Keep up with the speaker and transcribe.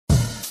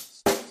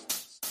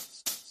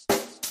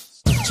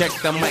Check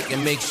the mic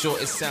and make sure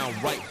it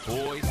sound right,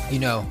 boys. You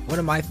know, one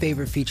of my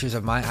favorite features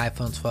of my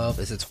iPhone 12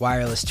 is its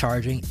wireless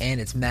charging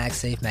and its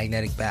MagSafe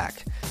magnetic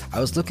back.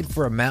 I was looking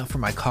for a mount for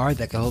my car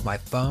that could hold my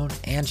phone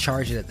and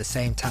charge it at the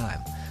same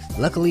time.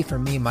 Luckily for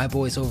me, my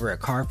boys over at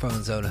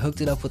Carphone Zone hooked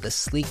it up with a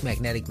sleek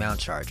magnetic mount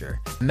charger.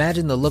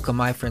 Imagine the look on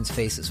my friends'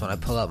 faces when I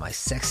pull out my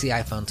sexy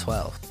iPhone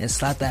 12 and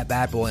slap that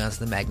bad boy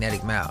onto the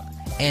magnetic mount.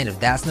 And if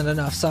that's not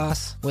enough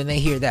sauce, when they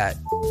hear that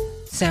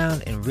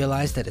sound and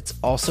realize that it's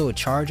also a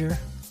charger,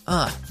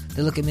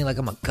 they look at me like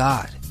I'm a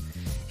god.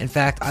 In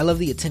fact, I love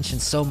the attention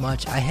so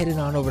much, I headed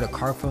on over to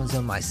Carphone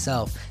Zone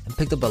myself and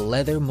picked up a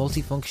leather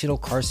multifunctional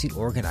car seat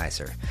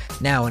organizer.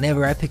 Now,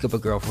 whenever I pick up a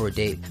girl for a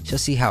date, she'll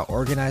see how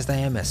organized I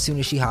am as soon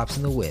as she hops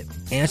in the whip.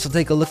 And she'll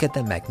take a look at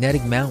the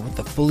magnetic mount with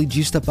the fully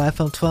juiced up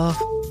iPhone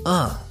 12.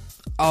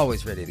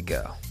 Always ready to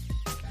go.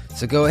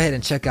 So go ahead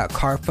and check out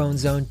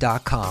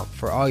carphonezone.com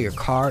for all your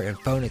car and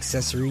phone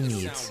accessory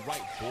needs.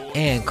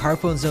 And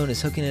Carphone Zone is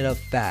hooking it up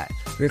fat.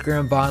 Ricker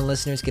and Bond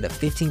listeners get a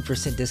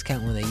 15%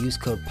 discount when they use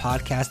code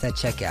PODCAST at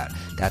checkout.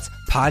 That's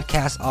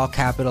PODCAST, all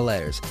capital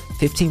letters.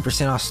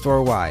 15% off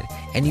store-wide.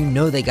 And you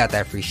know they got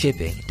that free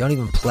shipping. Don't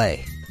even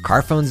play.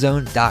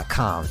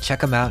 carphonezone.com.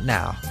 Check them out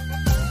now.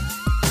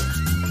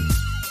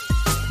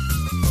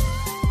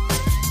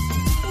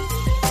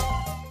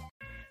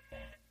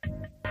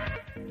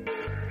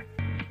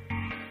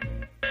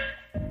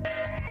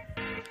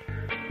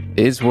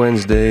 It's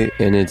Wednesday,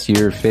 and it's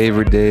your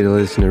favorite day to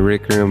listen to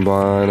Ricker and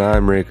Bond.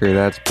 I'm Ricker,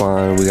 that's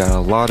Bond. We got a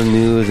lot of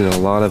news and a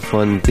lot of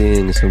fun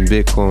things. Some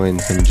Bitcoin,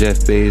 some Jeff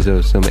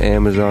Bezos, some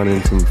Amazon,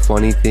 and some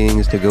funny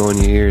things to go in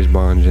your ears,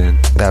 Bonjen.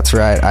 That's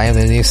right. I am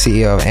the new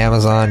CEO of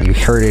Amazon. You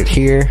heard it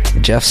here.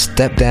 Jeff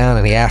stepped down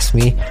and he asked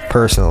me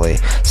personally.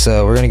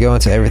 So we're going to go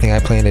into everything I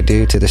plan to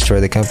do to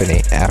destroy the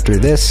company after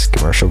this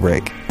commercial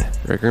break.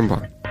 Ricker and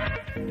Bond.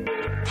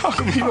 How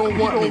come you don't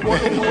want me? You know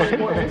that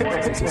new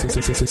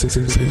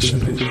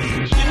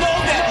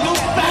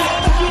style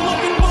that you're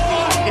looking for?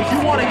 If you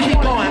want to keep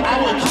going, I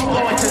will keep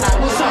going tonight.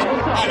 What's up?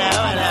 Hello.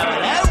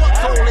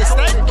 What's all this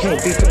thing? Can't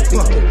beat the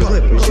fucking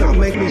Clippers. Y'all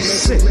make me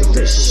sick with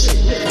this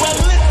shit. Well,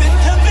 listen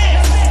to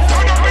this.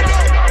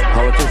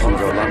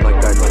 Politicians are a lot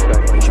like that.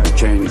 They should be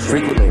changed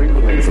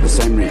frequently for the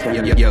same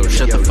reason. Yo,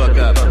 shut the fuck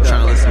up. I'm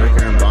trying to listen to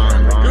Ricker and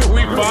Bond. Dude,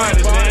 we find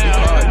it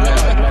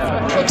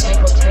now. Protect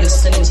your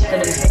city.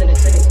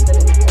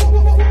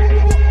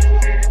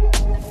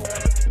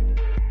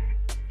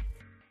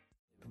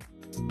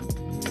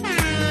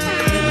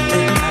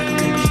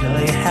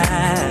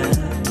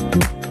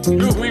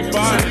 Dude, we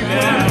find it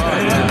now.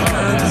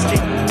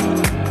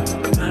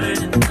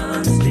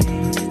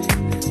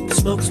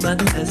 Smoke's my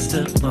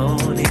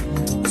testimony.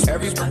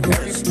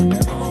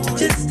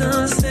 Just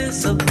don't say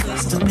so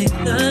close to me.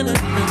 And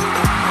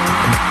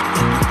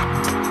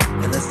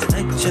that's the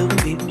night you'll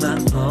be my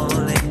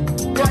only.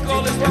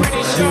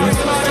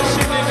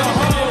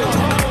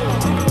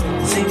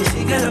 See,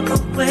 she got her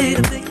own way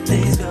to make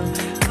things go.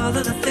 All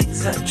of the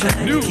things I try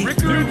to keep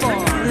feeling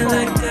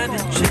like I've been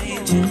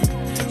changing.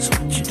 So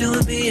what you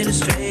doing being a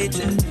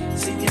stranger?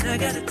 Singing I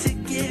got a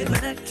ticket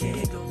but I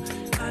can't go.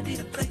 I need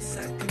a place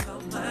I can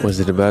call my. Was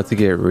it about to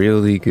get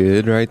really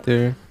good right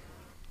there?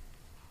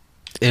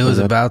 It was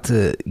about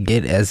to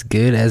get as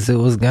good as it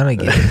was gonna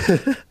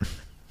get.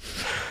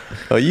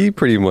 Oh, you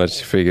pretty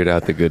much figured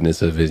out the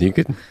goodness of it. You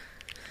could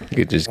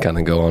just kind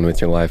of go on with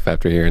your life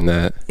after hearing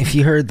that. If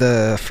you heard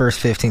the first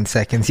 15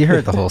 seconds, you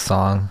heard the whole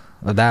song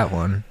of that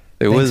one.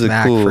 It Thanks, was a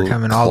Mac, cool for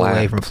coming all the way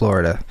clap. from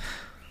Florida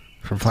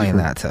for playing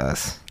that to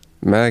us.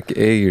 Mac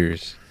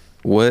Ayers,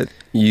 what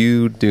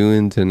you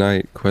doing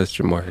tonight? ?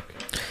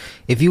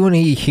 If you want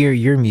to hear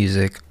your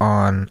music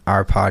on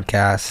our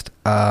podcast,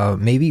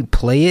 maybe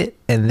play it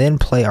and then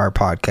play our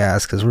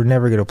podcast, because we're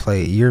never going to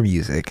play your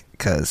music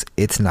because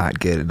it's not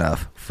good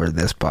enough for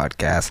this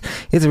podcast.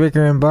 It's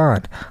Ricker and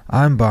Bond.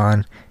 I'm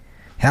Bond.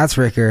 That's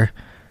Ricker.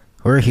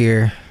 We're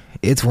here.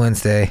 It's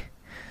Wednesday.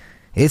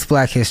 It's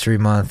Black History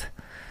Month.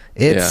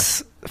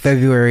 It's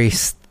February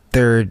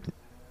 3rd,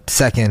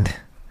 2nd.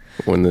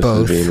 When this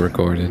both. is being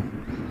recorded.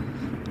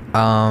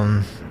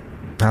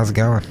 How's it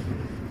going?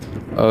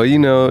 Oh, you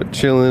know,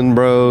 chilling,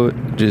 bro.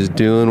 Just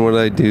doing what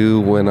I do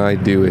when I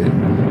do it.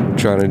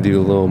 Trying to do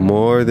a little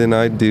more than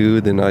I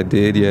did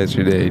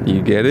yesterday. Do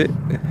you get it?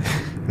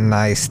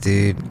 Nice,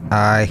 dude.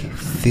 I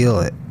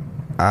feel it.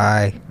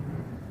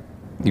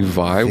 You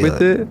vibe feel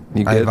with it?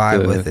 You I get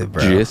vibe the with it,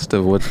 bro. gist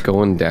of what's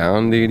going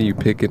down, dude? You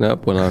picking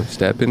up when I'm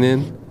stepping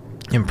in?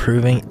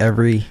 Improving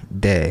every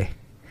day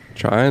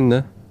Trying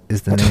to.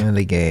 is the name of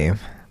the game.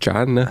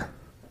 China.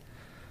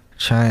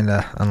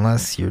 China,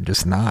 unless you're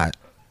just not.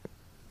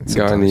 Got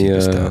Sometimes any you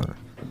just don't.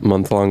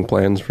 month-long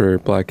plans for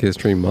Black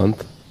History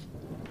Month?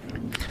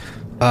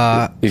 You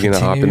gonna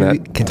hop in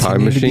that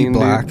time machine,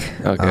 black.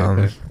 dude?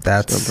 Okay,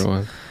 That's number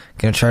one.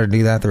 gonna try to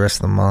do that the rest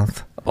of the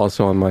month.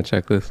 Also on my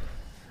checklist.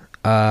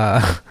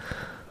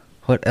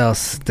 What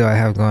else do I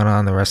have going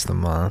on the rest of the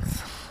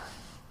month?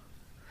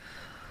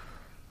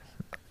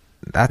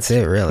 That's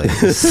it, really.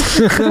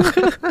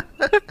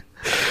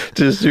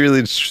 Just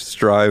really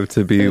strive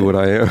to be what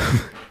I am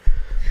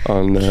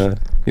on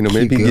You know,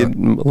 maybe get a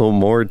little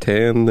more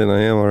tan than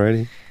I am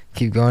already.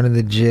 Keep going to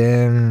the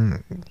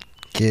gym,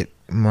 get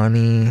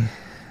money,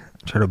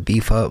 try to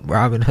beef up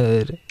Robin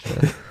Hood.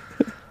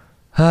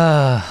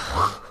 Try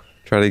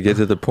to get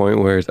to the point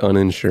where it's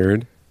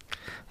uninsured.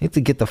 You have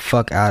to get the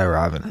fuck out of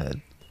Robin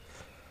Hood.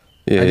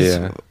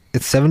 Yeah.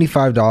 It's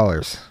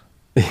 $75.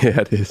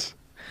 Yeah, it is.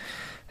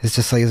 It's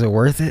just like, is it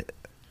worth it?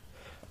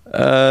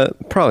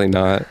 Probably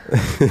not.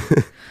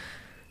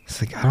 It's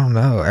like, I don't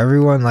know.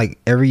 Everyone, like,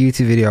 every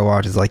YouTube video I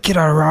watch is like, get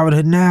out of Robin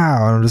Hood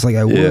now. And I'm just like,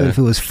 I would if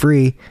it was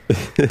free.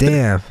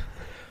 Damn.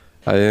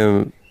 I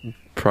am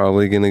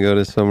probably going to go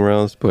to somewhere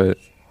else, but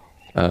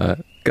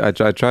I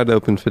tried to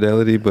open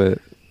Fidelity, but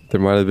there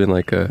might have been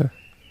like a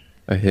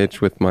hitch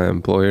with my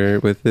employer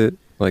with it.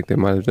 Like, they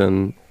might have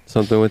done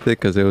something with it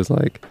because it was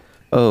like,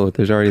 oh,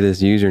 there's already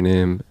this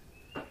username.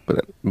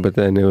 But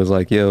then it was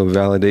like, yo,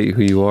 validate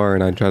who you are.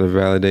 And I tried to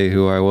validate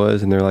who I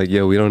was. And they're like,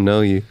 yo, we don't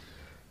know you.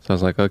 So I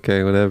was like,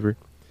 okay, whatever.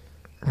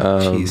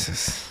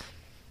 Jesus.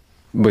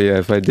 But yeah,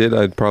 if I did,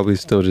 I'd probably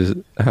still just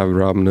have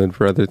Robinhood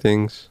for other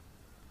things.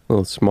 A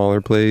little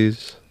smaller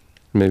plays.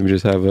 Maybe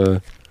just have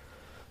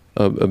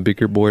a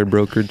bigger boy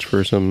brokerage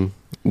for some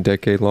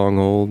decade-long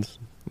holds.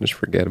 Just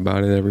forget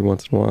about it every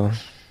once in a while.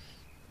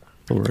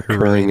 A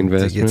recurring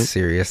investment. To get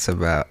serious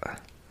about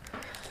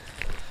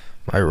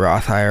my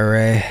Roth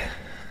IRA.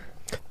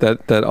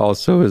 That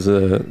also is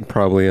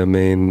probably a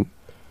main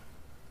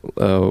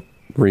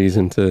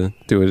reason to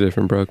do a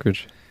different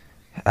brokerage.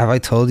 Have I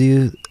told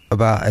you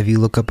about, if you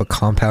look up a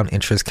compound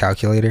interest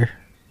calculator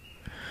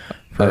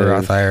for a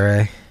Roth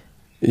IRA?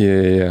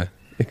 Yeah.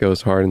 It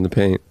goes hard in the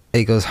paint.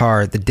 It goes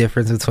hard. The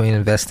difference between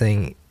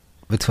investing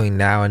between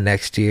now and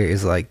next year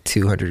is like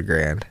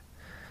 $200,000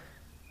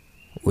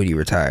 when you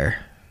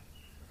retire.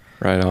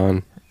 Right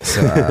on.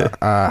 So,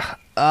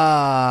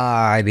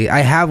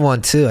 I have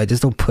one too. I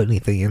just don't put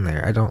anything in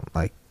there. I don't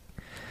like.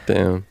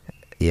 Damn.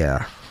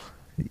 Yeah.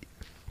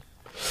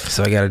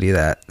 So I got to do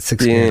that.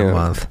 $6,000 a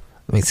month.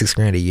 I mean,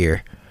 $6,000 a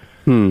year.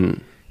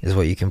 Is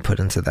what you can put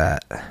into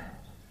that.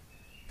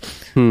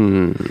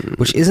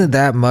 Which isn't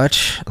that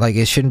much. Like,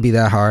 it shouldn't be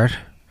that hard.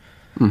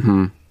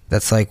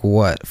 That's like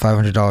what,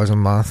 $500 a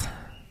month,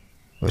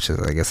 which is,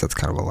 I guess that's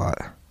kind of a lot.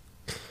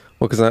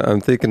 Well, because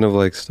I'm thinking of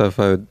like stuff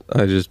I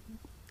just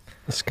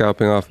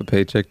scalping off a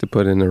paycheck to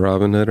put into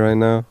Robinhood right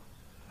now.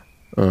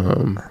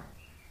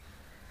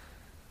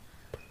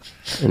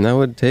 And that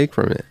would take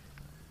from it,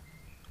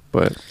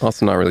 but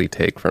also not really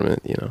take from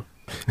it, you know.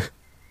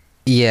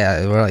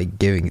 Yeah, we're like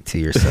giving it to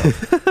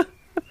yourself.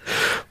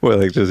 Well,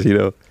 like just, you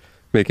know,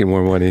 making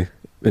more money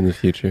in the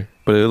future,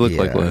 but it looked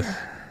like less.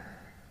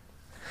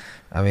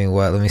 I mean,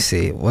 what? Let me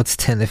see. What's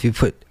 10? If you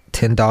put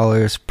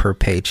 $10 per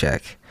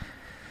paycheck,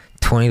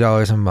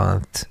 $20 a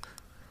month,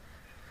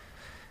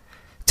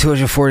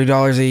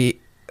 $240 a year,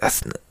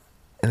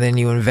 and then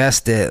you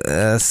invest it.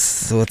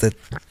 That's with a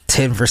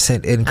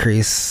 10%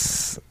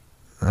 increase.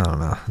 I don't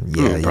know.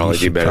 Yeah, probably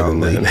do better than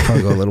that.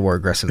 Probably go a little more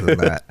aggressive than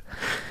that.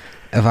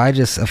 If I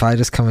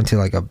just come into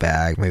like a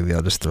bag, maybe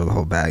I'll just throw the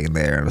whole bag in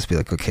there and just be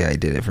like, okay, I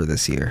did it for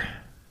this year.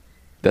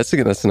 That's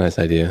a nice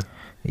idea.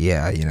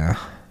 Yeah, you know,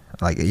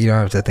 like you don't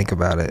have to think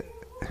about it.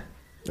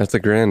 That's a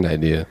grand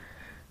idea.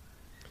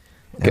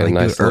 Get like, a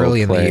nice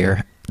early in the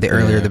year. The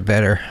earlier, the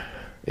better.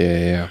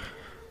 Yeah.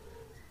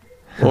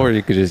 Or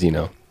you could just, you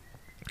know,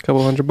 a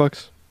couple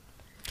 $100.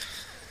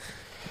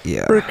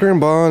 Yeah. Ricker and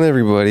Bond,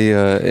 everybody.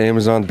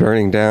 Amazon's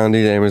burning down,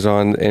 dude.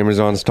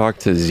 Amazon stock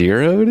to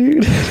zero,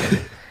 dude.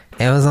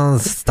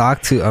 Amazon's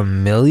stock to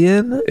 1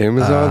 million?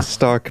 Amazon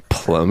stock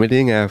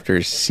plummeting after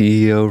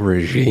CEO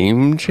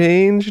regime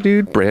change,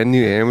 dude. Brand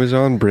new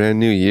Amazon, brand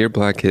new year,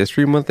 Black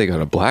History Month. They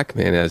got a black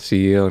man as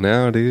CEO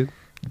now, dude.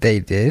 They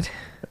did?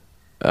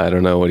 I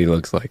don't know what he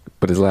looks like,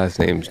 but his last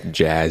name's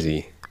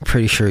Jazzy.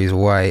 Pretty sure he's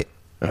white.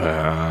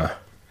 All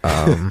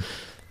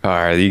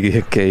right,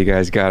 you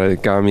guys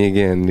got me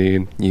again,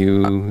 dude.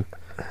 You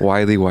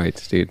wily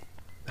whites, dude.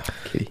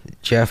 Okay.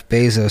 Jeff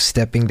Bezos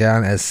stepping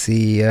down as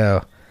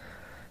CEO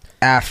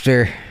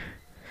after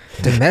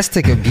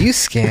domestic abuse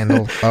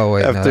scandal. Oh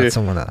wait, no, that's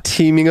someone else.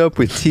 Teaming up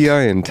with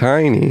T.I. and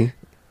Tiny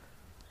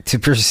to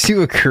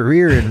pursue a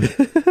career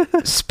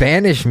in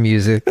Spanish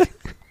music.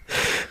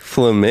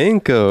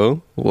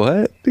 Flamenco?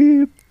 What,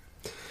 dude?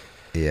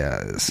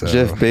 Yeah. So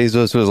Jeff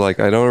Bezos was like,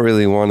 I don't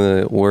really want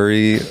to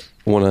worry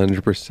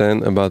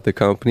 100% about the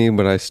company,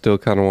 but I still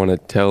kind of want to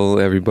tell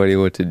everybody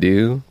what to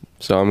do.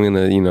 So I'm going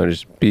to, you know,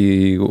 just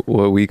be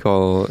what we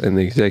call an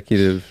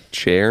executive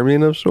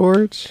chairman of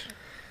sorts.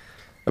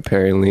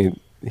 Apparently,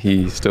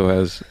 he still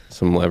has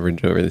some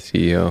leverage over the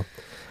CEO.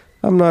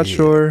 I'm not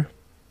sure.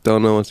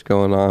 Don't know what's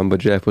going on. But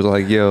Jeff was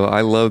like, yo,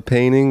 I love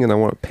painting, and I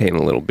want to paint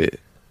a little bit.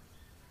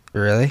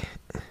 Really?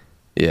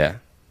 Yeah.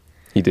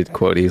 He did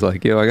quote. He's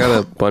like, yo, I got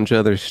a bunch of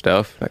other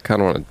stuff. I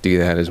kind of want to do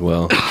that as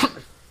well.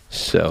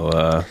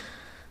 So,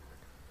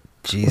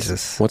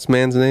 Jesus. What's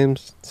man's name?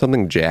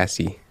 Something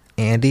Jassy.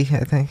 Andy,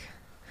 I think.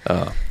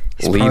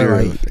 Leader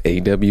of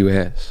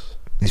AWS.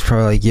 He's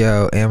probably like,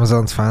 yo,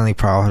 Amazon's finally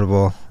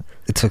profitable.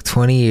 It took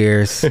 20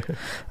 years.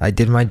 I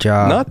did my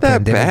job. Not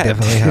that Pandemic bad.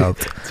 definitely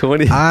helped.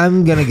 20.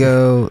 I'm gonna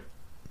go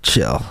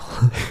chill.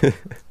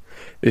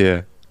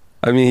 Yeah.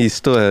 I mean, he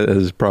still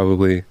has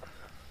probably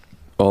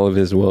all of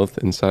his wealth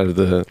inside of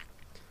the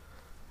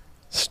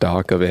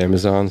stock of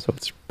Amazon, so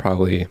it's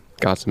probably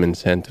got some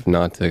incentive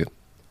not to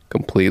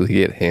completely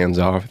get hands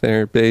off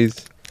there,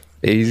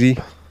 Easy.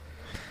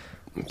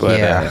 But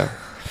Yeah.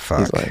 Fuck.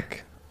 he's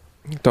like,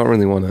 don't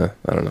really want to,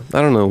 I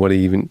don't know what he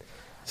even,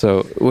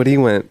 so what he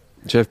went,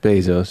 Jeff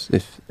Bezos,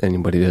 if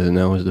anybody doesn't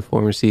know, is the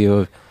former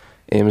CEO of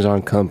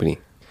Amazon Company.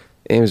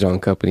 Amazon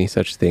Company,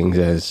 such things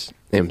as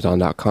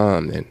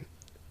Amazon.com and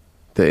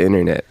the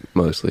internet,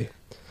 mostly.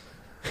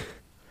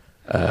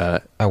 I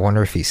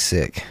wonder if he's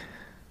sick.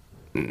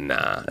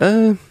 Nah,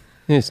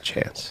 there's a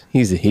chance.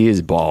 He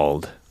is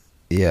bald.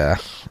 Yeah.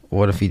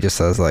 What if he just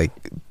has like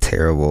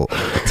terrible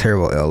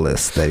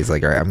illness that he's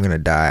like, all right, I'm gonna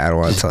die. I don't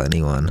want to tell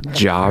anyone.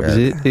 Jobs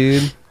it,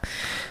 dude.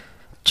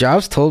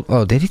 Jobs told.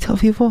 Oh, did he tell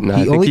people? No,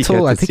 he I think only he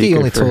told. kept I it think he secret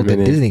only for a told the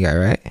minute. Disney guy,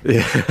 right?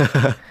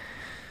 Yeah.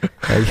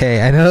 Like,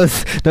 hey, I know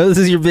this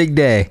is your big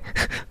day.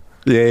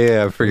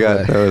 Yeah, I forgot.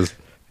 What? That was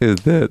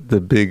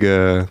the big,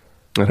 I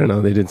don't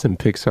know, they did some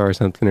Pixar or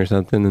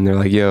something, and they're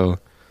like, yo,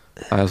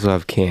 I also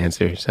have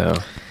cancer, so.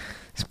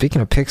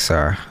 Speaking of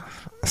Pixar,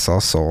 I saw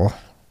Soul.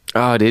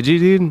 Oh, did you,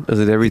 dude? Was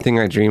it everything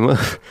I dream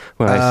of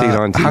when I see it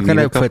on TV How can in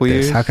I a couple put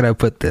this? years? How can I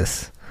put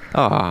this?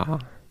 Aw.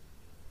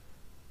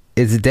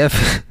 It's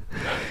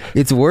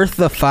it's worth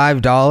the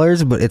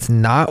 $5, but it's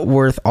not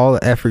worth all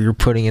the effort you're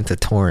putting into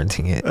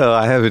torrenting it. Oh,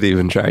 I haven't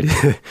even tried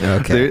it.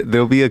 Okay.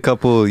 There'll be a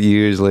couple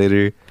years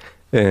later,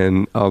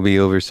 and I'll be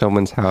over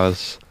someone's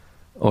house,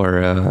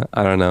 or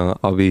I don't know,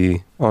 I'll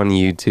be on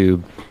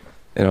YouTube,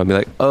 and I'll be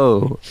like,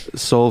 "Oh,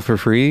 Soul for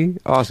free?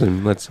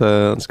 Awesome! Let's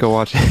go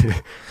watch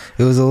it."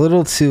 It was a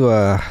little too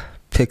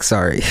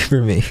Pixar-y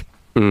for me.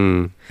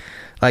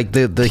 Like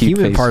the Cute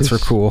human parts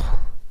faces. were cool,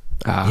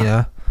 Ah. you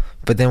know,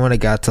 but then when it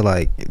got to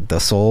like the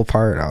soul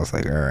part, I was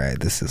like, all right,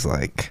 this is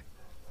like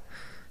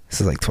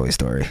Toy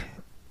Story.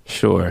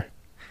 Sure.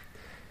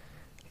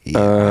 Yeah.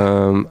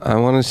 I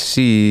want to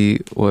see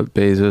what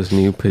Bezos'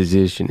 new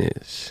position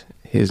is.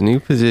 His new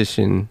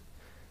position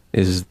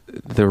is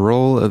the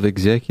role of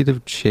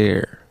executive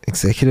chair.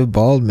 Executive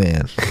bald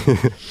man.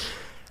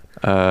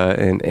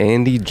 And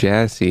Andy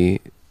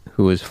Jassy,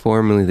 who was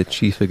formerly the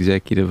chief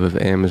executive of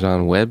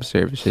Amazon Web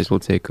Services, will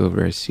take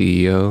over as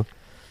CEO.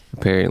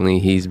 Apparently,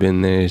 he's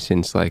been there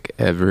since like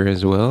ever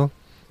as well.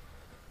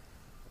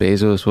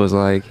 Bezos was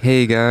like,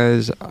 hey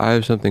guys, I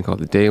have something called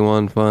the Day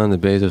One Fund, the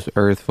Bezos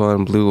Earth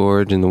Fund, Blue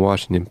Origin, the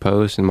Washington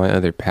Post, and my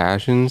other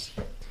passions.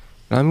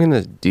 And I'm going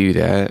to do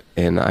that.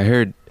 And I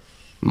heard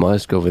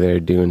Musk over there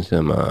doing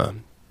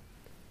some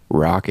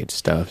rocket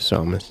stuff,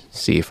 so I'm going to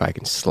see if I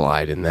can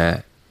slide in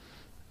that.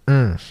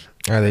 Are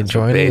they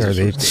joining or are Bezos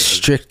they was doing.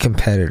 strict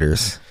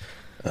competitors?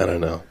 I don't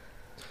know.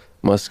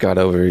 Musk got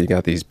over, you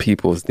got these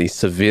people, these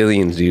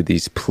civilians, dude,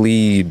 these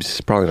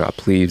plebes, probably not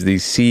plebes,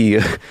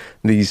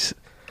 these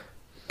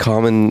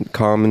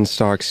common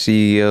stock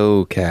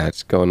CEO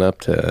cats going up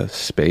to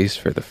space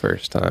for the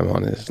first time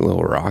on his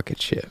little rocket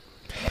ship.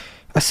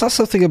 I saw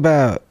something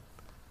about,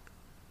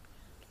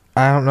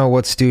 I don't know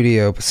what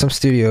studio, but some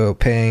studio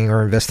paying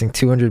or investing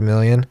 $200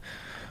 million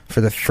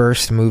for the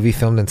first movie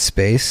filmed in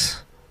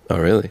space. Oh,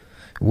 really?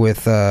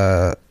 With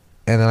and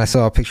then I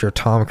saw a picture of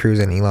Tom Cruise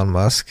and Elon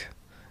Musk.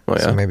 Oh,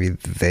 yeah? So maybe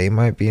they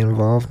might be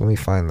involved. Let me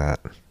find that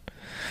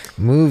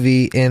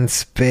movie in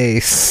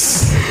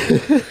space.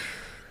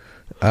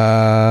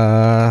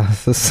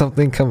 So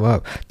something come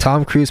up.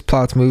 Tom Cruise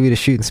plots movie to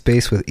shoot in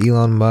space with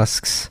Elon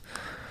Musk's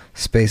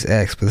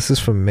SpaceX, but this is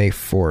from May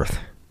 4th.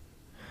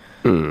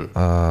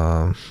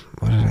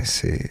 What did I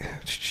see?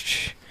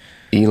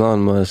 Elon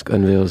Musk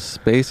unveils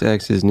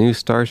SpaceX's new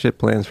Starship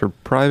plans for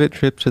private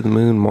trips to the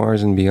moon,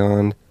 Mars, and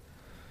beyond.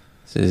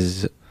 This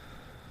is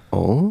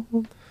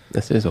old?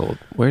 This is old.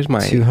 Where's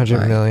my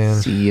 200 million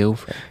CEO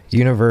friend?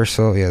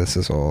 Universal. Yeah, this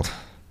is old.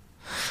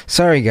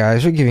 Sorry,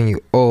 guys, we're giving you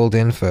old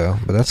info,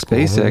 but that's cool.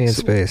 Movie in SpaceX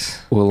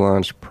space. will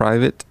launch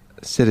private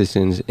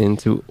citizens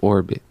into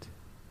orbit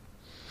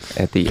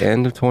at the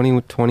end of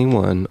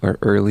 2021 or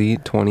early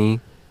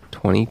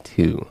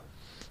 2022.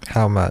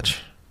 How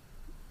much?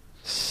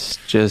 It's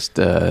just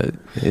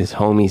his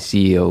homie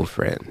CEO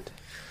friend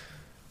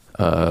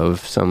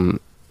of some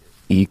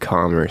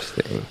e-commerce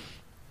thing.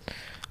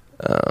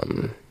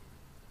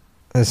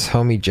 This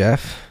homie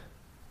Jeff.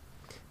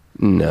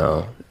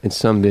 No, it's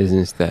some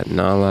business that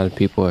not a lot of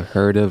people have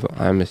heard of,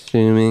 I'm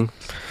assuming.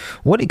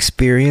 What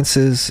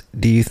experiences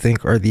do you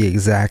think are the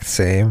exact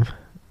same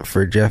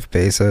for Jeff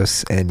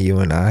Bezos and you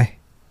and I?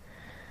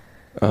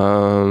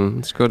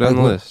 Let's go down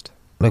the list.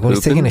 Like when he's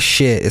Pooping? taking a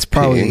shit, it's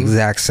probably the Peeing?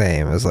 exact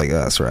same as like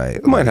us, right?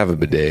 It might have a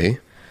bidet.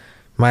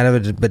 Might have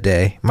a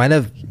bidet. Might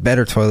have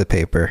better toilet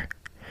paper.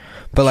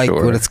 But like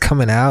Sure. when it's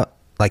coming out,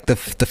 like the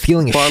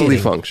feeling of Bodily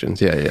shitting, functions,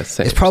 yeah,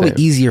 same. it's probably same.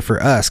 easier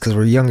for us because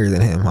we're younger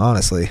than him,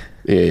 honestly.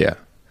 Yeah.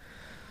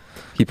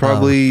 He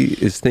probably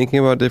is thinking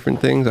about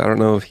different things. I don't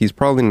know if he's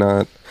probably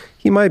not.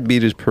 He might be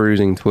just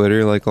perusing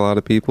Twitter like a lot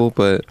of people,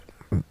 but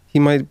he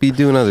might be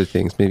doing other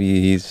things.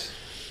 Maybe he's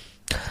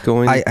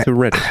going to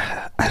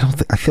Reddit.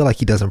 I feel like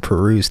he doesn't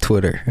peruse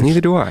Twitter.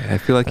 Neither do I. I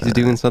feel like he's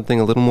doing something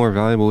a little more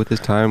valuable with his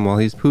time while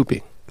he's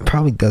pooping.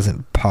 Probably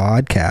doesn't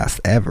podcast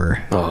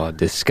ever. Oh,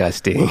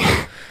 disgusting.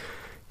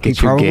 He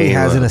probably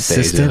has an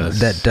assistant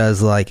that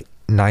does like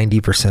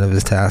 90% of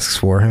his tasks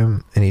for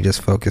him, and he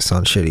just focuses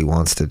on shit he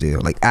wants to do,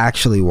 like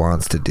actually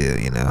wants to do,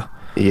 you know?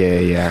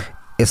 Yeah.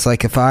 It's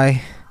like if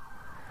I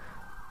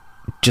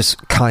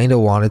just kind of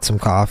wanted some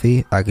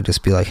coffee, I could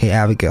just be like, hey,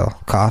 Abigail,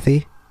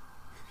 coffee?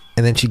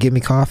 And then she'd give me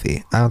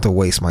coffee. I don't have to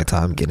waste my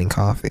time getting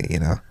coffee, you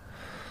know?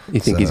 You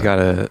think he's got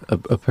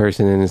a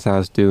person in his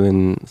house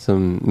doing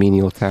some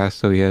menial tasks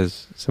so he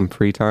has some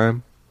free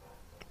time?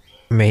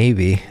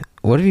 Maybe.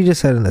 What if you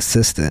just had an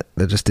assistant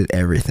that just did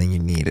everything you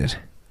needed?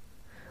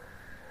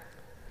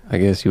 I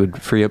guess you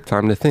would free up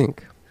time to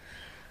think.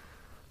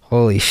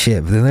 Holy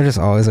shit. But then they're just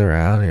always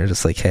around and you're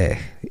just like, hey,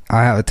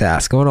 I have a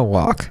task. Go on a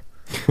walk.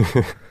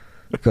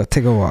 Go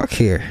take a walk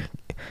here.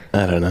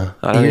 I don't know.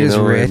 I And don't you're even just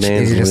know where rich and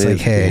man's you're just live,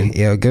 like, hey, dude.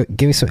 yo,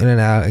 give me some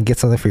In-N-Out and get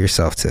something for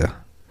yourself too.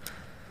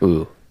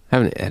 Ooh,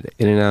 haven't had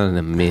In-N-Out in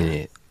a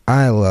minute.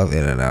 I love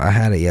In-N-Out. I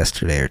had it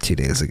yesterday or 2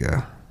 days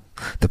ago.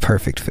 The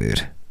perfect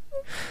food.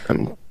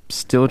 I'm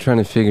still trying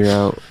to figure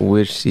out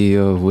which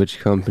CEO of which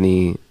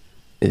company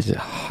is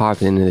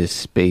hopping into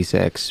this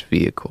SpaceX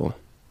vehicle.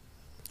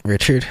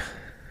 Richard?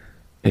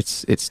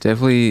 It's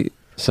definitely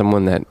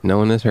someone that no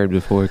one has heard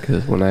before,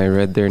 because when I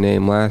read their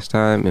name last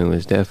time, it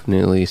was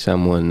definitely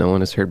someone no one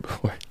has heard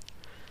before.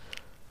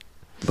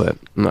 But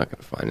I'm not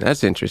going to find it.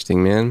 That's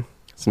interesting, man.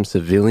 Some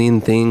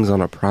civilian things on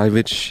a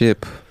private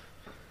ship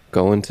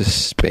going to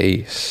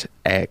space.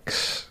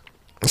 X.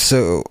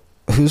 So,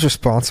 who's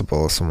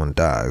responsible if someone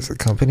dies? The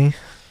company?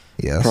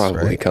 Yes,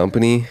 Probably right?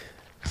 company.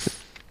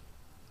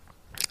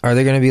 Are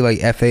there going to be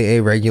like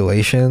FAA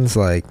regulations?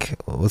 Like,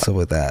 what's up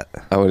with that?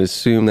 I would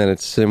assume that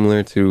it's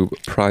similar to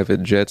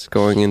private jets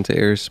going into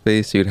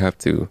airspace. You'd have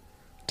to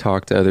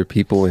talk to other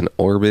people in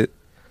orbit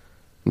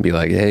and be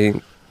like, hey,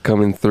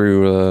 coming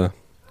through,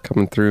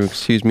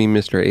 excuse me,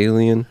 Mr.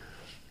 Alien.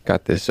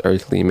 Got this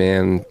earthly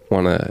man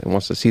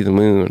wants to see the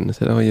moon. I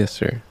said, oh, yes,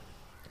 sir.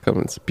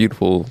 It's a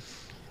beautiful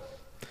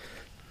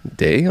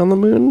day on the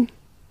moon.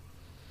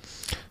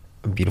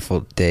 A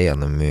beautiful day on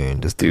the moon.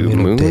 Does the Do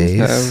moon moons have days?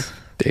 have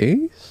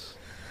days?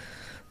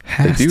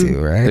 Has they do. to,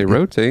 right? They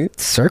rotate.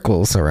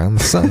 Circles around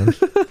the sun.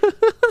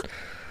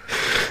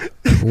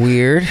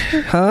 Weird,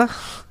 huh?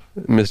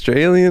 Mr.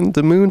 Alien,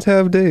 the moons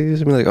have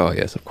days. I'd be like, oh,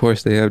 yes, of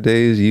course they have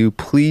days, you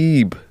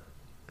plebe.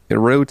 It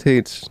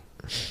rotates.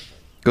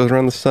 Goes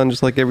around the sun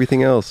just like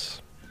everything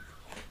else.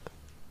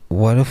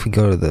 What if we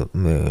go to the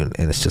moon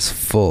and it's just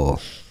full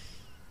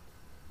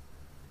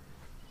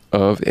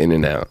Of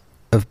In-N-Out.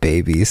 of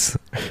babies?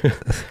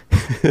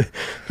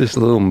 Just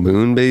little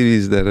moon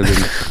babies that have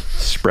been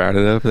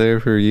sprouted up there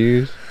for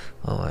years.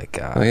 Oh my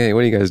god. Like, hey,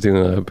 what are you guys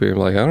doing up here? I'm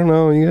like, I don't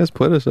know. You guys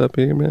put us up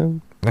here,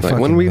 man. Like,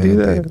 when we do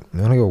that? I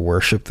want to go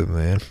worship the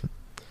moon.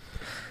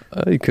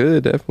 You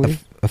could, definitely.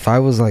 If I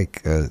was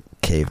like a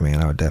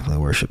caveman, I would definitely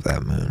worship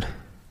that moon.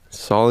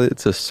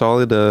 It's a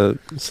solid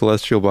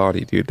celestial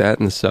body, dude. That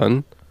and the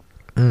sun.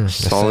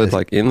 Solid,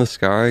 like in the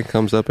sky,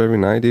 comes up every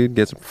night, dude.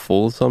 Gets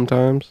full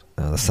sometimes.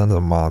 The sun's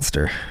a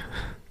monster.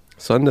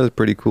 Sun does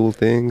pretty cool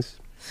things.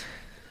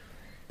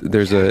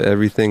 There's a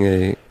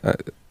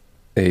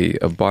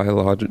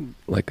biologic,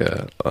 like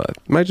it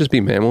might just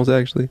be mammals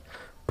actually,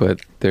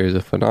 but there's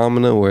a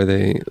phenomena where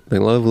they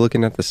love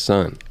looking at the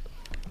sun.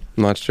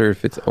 I'm not sure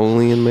if it's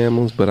only in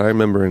mammals, but I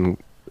remember in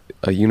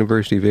a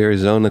University of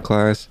Arizona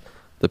class,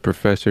 the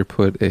professor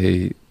put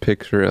a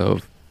picture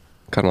of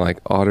kind of like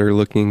otter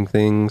looking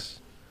things.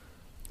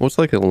 What's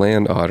like a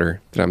land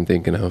otter that I'm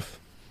thinking of?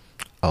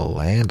 A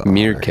land otter?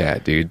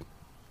 Meerkat, dude.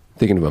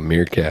 Thinking of a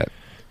meerkat.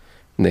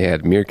 And they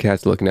had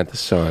meerkats looking at the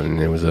sun,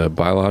 and it was a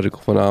biological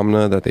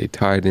phenomena that they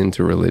tied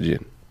into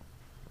religion.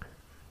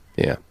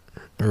 Yeah.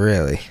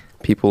 Really?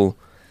 People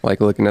like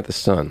looking at the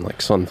sun,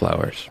 like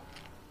sunflowers.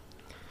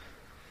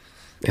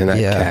 And that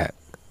cat.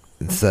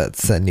 It's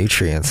that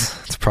nutrients.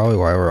 It's probably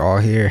why we're all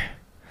here.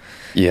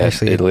 Yeah,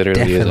 Actually, it literally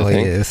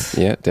definitely is a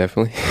thing. Yeah,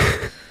 definitely.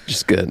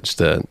 Just good.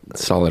 Just a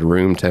solid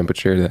room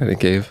temperature that it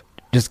gave.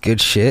 Just good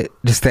shit.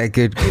 Just that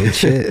good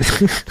shit.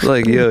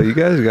 Like, yo, you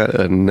guys got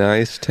a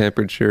nice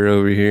temperature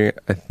over here.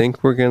 I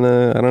think we're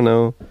gonna, I don't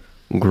know,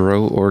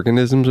 grow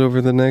organisms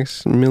over the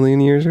next million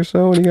years or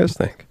so. What do you guys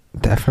think?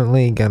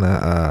 Definitely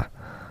gonna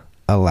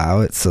allow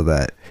it so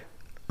that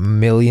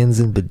millions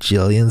and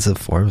bajillions of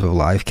forms of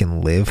life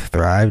can live,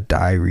 thrive,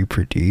 die,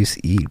 reproduce,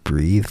 eat,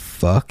 breathe,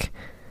 fuck.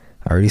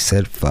 I already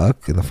said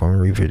fuck in the form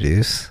of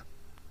reproduce.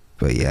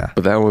 But yeah.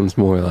 But that one's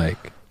more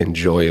like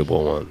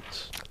enjoyable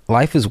ones.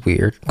 Life is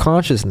weird.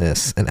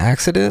 Consciousness, an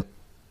accident?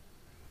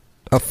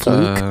 A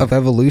fluke of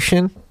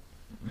evolution?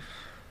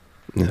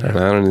 I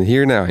don't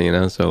here now, you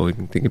know, so we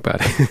can think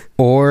about it.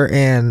 Or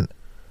a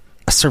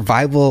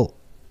survival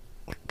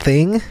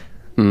thing?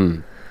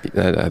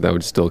 That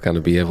would still kind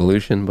of be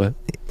evolution, but...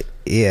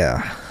 Yeah.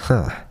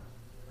 Huh.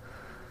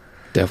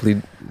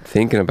 definitely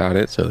thinking about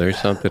it. So there's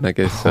something, I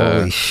guess.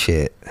 Holy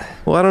shit.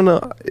 Well, I don't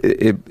know.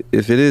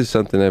 If it is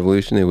something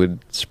evolution, it would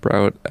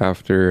sprout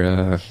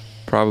after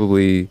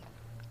probably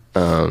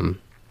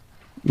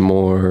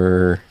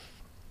more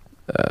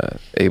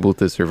able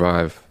to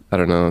survive. I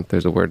don't know if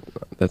there's a word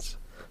that's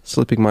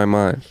slipping my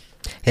mind.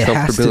 It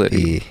has to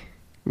be.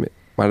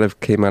 Might have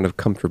came out of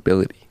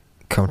comfortability.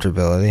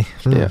 Comfortability?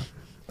 Yeah.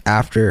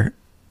 After,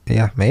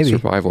 yeah, maybe.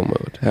 Survival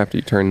mode. After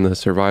you turn the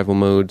survival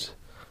modes,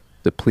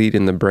 deplete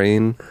in the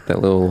brain,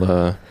 that little,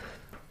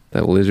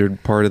 that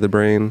lizard part of the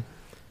brain,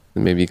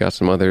 and maybe you got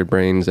some other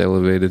brains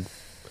elevated.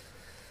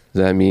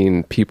 Does that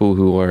mean people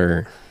who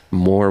are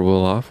more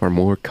well off are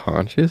more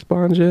conscious,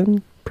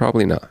 Bonjen?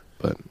 Probably not.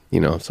 But,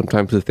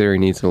 sometimes the theory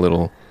needs a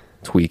little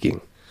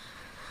tweaking.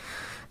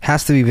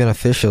 Has to be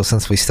beneficial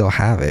since we still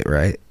have it,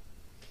 right?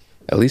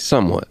 At least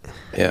somewhat,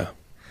 yeah.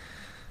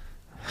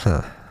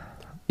 Huh.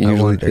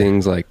 Usually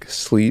things like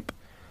sleep.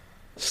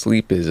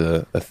 Sleep is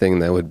a thing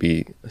that would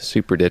be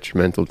super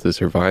detrimental to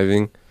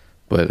surviving,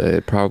 but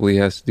it probably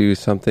has to do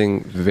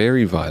something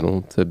very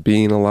vital to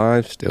being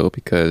alive still,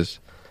 because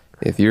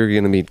if you're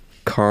going to be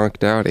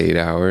conked out 8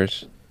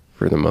 hours,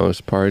 for the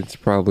most part, it's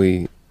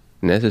probably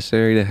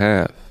necessary to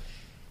have.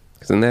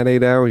 Because in that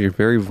 8 hours, you're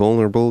very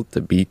vulnerable to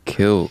be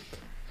killed.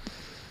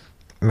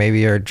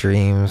 Maybe our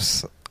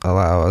dreams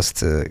allow us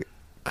to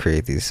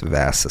create these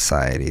vast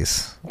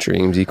societies.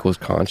 Dreams equals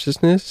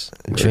consciousness?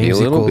 Maybe Dreams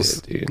a little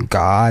equals bit, dude.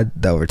 God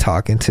that we're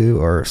talking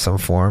to, or some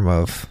form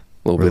of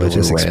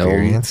religious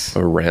experience.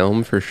 A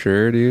realm for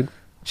sure, dude.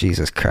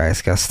 Jesus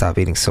Christ, gotta stop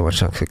eating so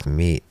much uncooked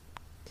meat.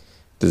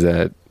 Does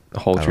that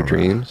halt your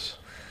dreams?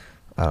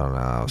 I don't know.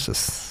 I was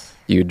just...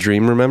 You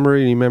dream remember?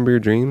 You remember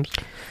your dreams?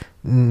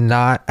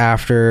 Not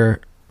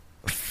after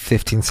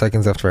 15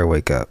 seconds after I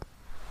wake up.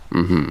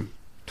 Mm-hmm.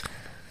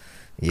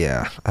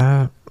 Yeah.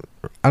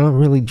 I don't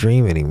really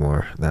dream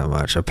anymore that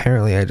much.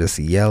 Apparently, I just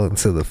yell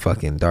into the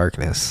fucking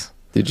darkness.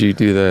 Did you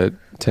do that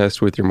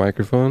test with your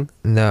microphone?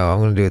 No, I'm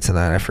going to do it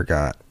tonight. I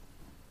forgot.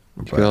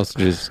 You could also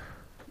just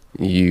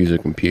use a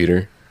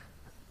computer.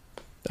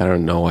 I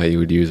don't know why you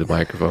would use a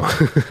microphone.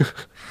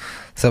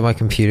 So my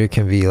computer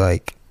can be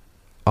like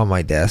on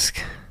my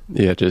desk.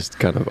 Yeah, just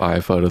kind of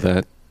iPhoto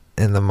that.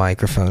 And the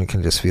microphone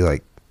can just be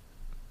like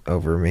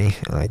over me.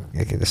 Like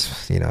I can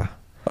just,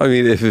 I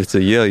mean, if it's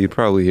a yell, you'd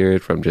probably hear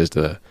it from just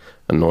a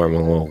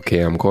normal little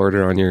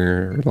camcorder on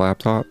your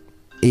laptop.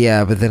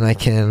 Yeah, but then I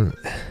can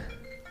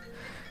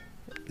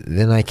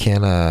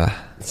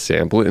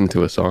sample it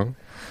into a song.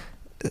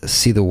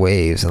 See the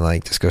waves and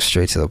like just go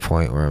straight to the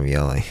point where I'm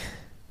yelling.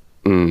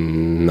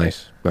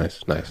 Nice.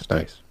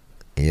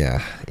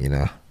 Yeah,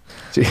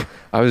 See,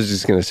 I was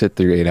just gonna sit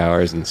through 8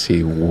 hours and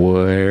see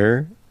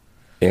where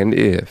and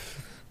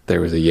if there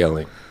was a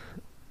yelling.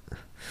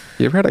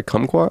 You ever had a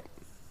kumquat?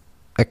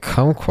 A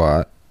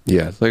kumquat?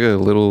 Yeah, it's like a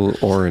little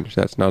orange.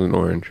 That's not an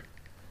orange.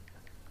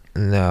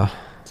 No.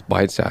 It's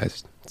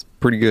bite-sized. It's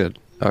pretty good.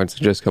 I would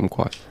suggest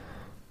kumquat.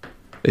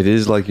 It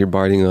is like you're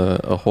biting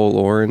a whole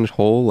orange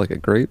whole, like a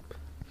grape.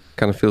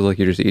 Kind of feels like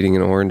you're just eating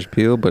an orange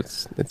peel,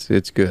 but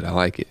it's good. I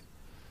like it.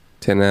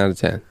 10 out of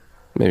 10.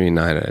 Maybe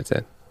 9 out of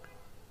 10.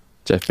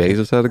 Jeff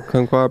Bezos had a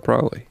kumquat?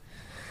 Probably.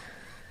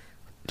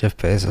 Jeff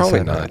Bezos probably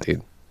had not,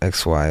 dude.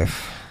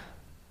 Ex-wife.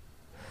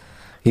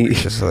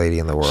 Richest lady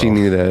in the world. She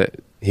knew that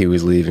he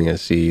was leaving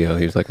as CEO.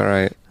 He was like, all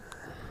right,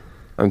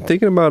 I'm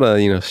thinking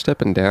about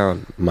stepping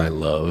down, my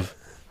love.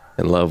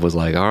 And love was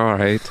like, all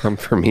right, time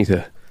for me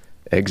to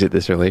exit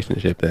this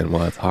relationship then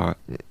while it's hot.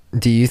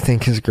 Do you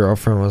think his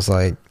girlfriend was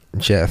like,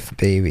 Jeff,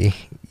 baby,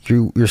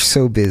 you're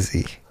so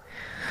busy.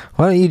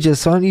 Why don't you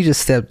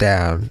just step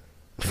down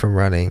from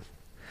running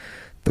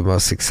the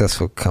most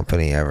successful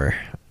company ever?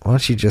 Why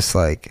don't you just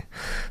like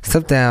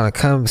step down and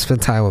come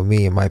spend time with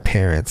me and my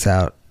parents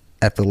out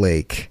at the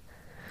lake?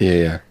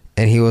 Yeah.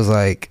 And he was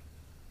like,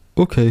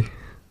 okay.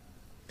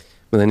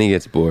 But then he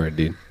gets bored,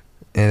 dude.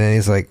 And then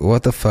he's like,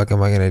 what the fuck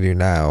am I going to do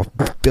now?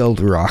 Build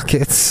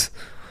rockets?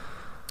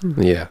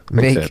 Yeah.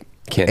 Make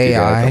can't AI? do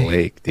that at the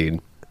lake,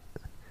 dude.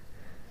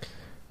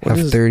 Have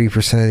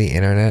 30% of the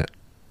internet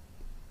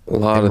a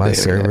lot in of my the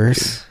internet,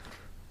 servers.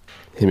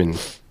 Dude. Him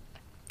and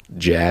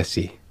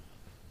Jassy.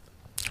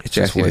 It's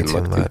just Jassy way didn't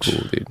too look much. too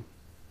cool, dude.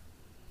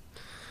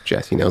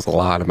 Jassy knows a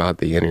lot about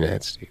the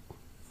internet, dude.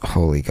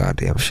 Holy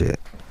goddamn shit.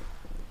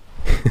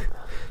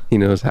 He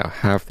knows how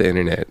half the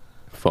internet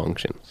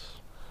functions.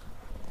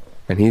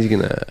 And he's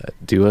gonna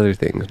do other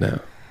things now.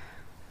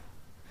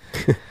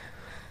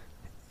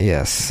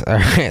 Yes. All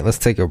right, let's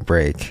take a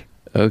break.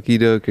 Okie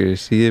dokie.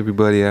 See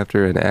everybody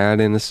after an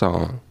ad and a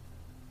song.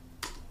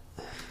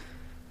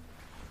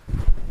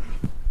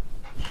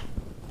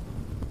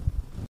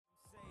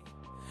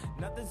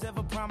 Nothing's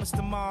ever promised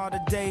tomorrow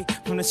today.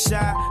 From the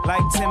shot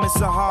like Tim, it's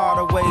a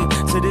harder way.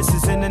 So this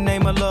is in the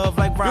name of love,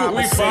 like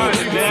Robert said.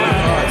 Get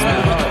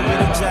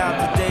a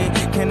job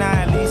today. Can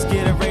I at least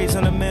get a raise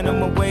on the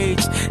minimum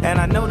wage? And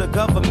I know the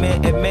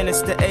government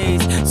administer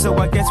AIDS, so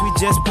I guess we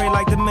just pray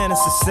like the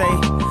minister say.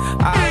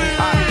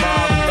 I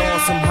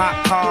throwing some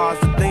hot cars.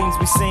 The things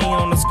we seen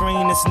on the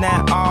screen, it's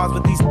not ours.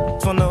 But these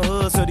from the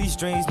hood, so these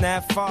dreams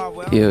not far.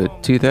 Well, Yo,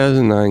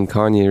 2009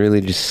 Kanye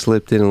really just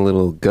slipped in a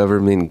little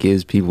government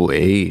gives people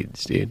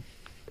AIDS, dude.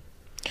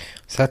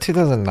 Is that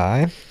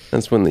 2009?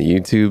 That's when the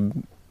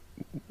YouTube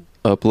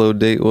upload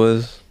date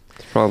was.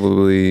 It's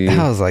probably...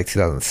 That was like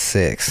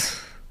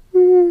 2006.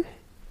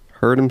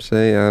 Heard him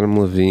say Adam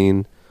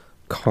Levine,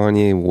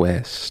 Kanye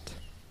West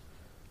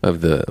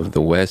of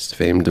the West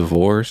fame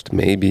divorced,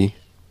 maybe.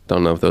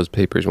 Don't know if those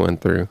papers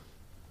went through.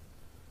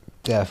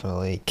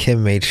 Definitely.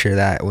 Kim made sure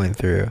that went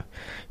through.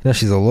 You know,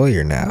 she's a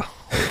lawyer now.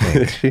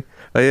 She,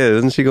 oh yeah,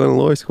 isn't she going to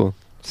law school?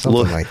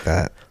 Something like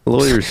that.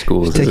 Lawyer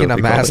school. She's taking a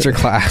master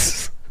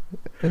class.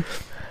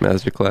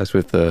 Master class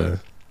with the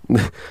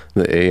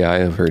AI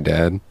of her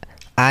dad.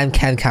 I'm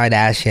Kim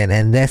Kardashian,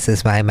 and this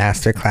is my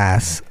master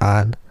class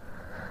on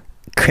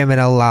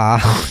criminal law,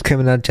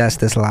 criminal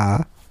justice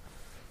law.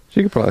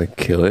 She could probably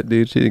kill it,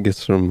 dude. She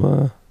gets from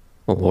a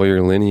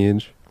lawyer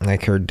lineage.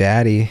 Like her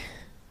daddy,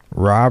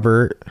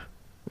 Robert.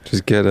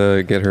 Just get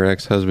her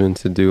ex-husband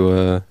to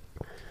do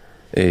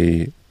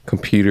a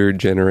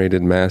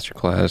computer-generated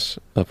masterclass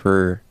of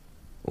her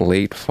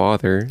late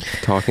father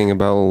talking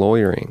about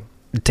lawyering.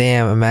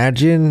 Damn,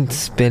 imagine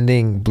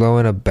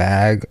blowing a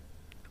bag,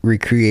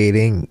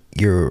 recreating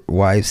your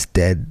wife's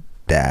dead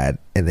dad,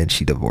 and then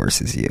she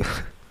divorces you.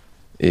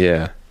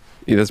 Yeah,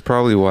 that's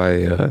probably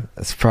why.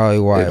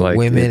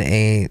 Women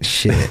ain't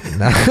shit.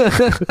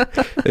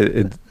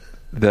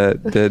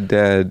 That dead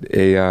dad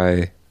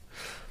AI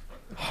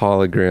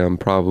hologram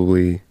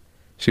probably.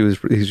 She was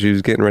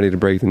getting ready to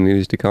break the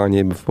news to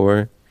Kanye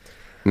before,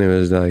 and it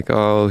was like,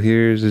 "Oh,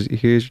 here's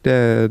your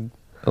dad.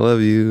 I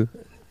love you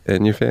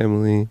and your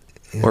family."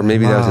 Or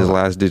maybe that was his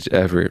last ditch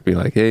effort. Be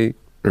like, "Hey,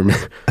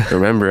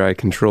 remember I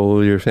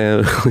control your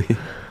family."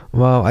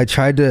 Well, I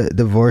tried to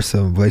divorce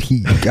him, but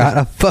he got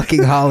a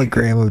fucking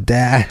hologram of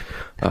dad.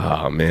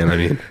 Oh man, I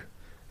mean,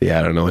 yeah,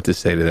 I don't know what to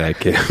say to that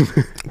kid.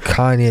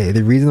 Kanye,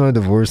 the reason I'm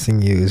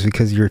divorcing you is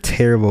because you're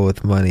terrible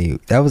with money.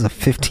 That was a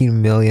 $15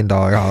 million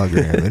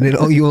hologram,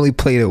 and you only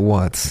played it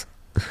once.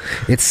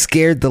 It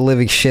scared the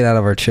living shit out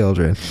of our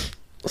children.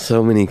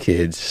 So many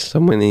kids, so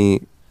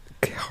many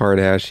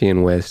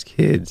Kardashian West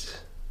kids,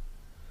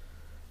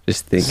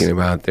 just thinking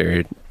about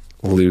their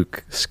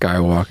Luke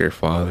Skywalker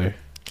father.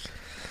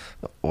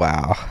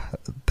 Wow,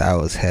 that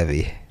was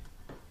heavy.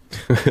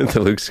 The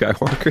Luke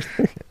Skywalker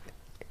thing?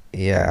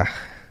 Yeah.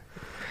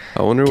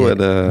 I wonder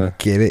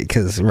Get it?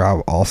 Because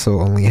Rob also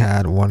only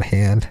had one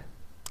hand.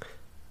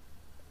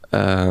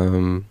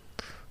 Did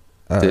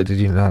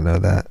you not know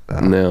that?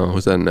 No,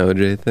 was that an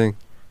OJ thing?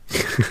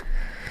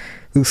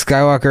 Luke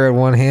Skywalker had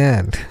one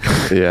hand.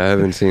 Yeah, I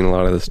haven't seen a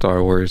lot of the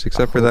Star Wars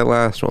except for that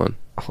last one.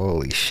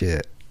 Holy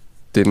shit.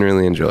 Didn't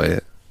really enjoy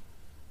it.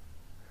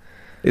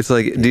 It's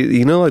like,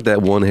 you know, like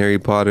that one Harry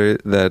Potter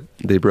that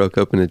they broke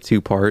up into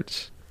 2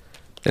 parts,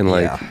 and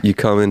like you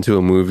come into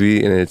a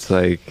movie and it's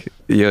like,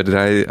 yo,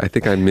 I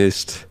think I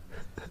missed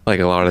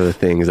like a lot of the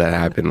things that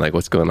happened. Like,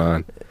 what's going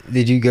on?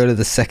 Did you go to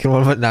the second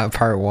one but not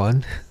part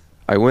 1?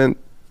 I went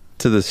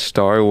to the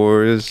Star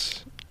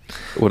Wars,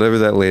 whatever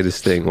that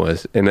latest thing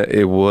was, and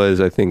it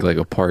was, I think, like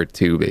a part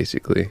 2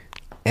 basically.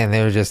 And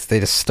they just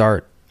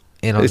start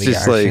in on it's the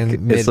just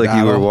action like it's like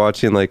you were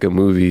watching like a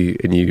movie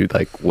and you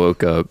like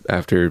woke up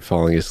after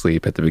falling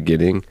asleep at the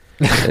beginning,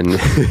 and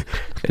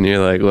and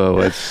you're like, whoa,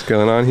 what's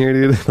going on here,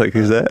 dude? Like,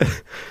 who's that?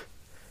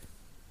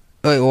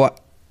 Wait, what?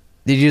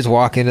 Did you just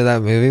walk into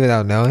that movie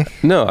without knowing?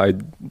 No, I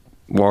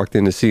walked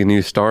in to see a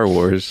new Star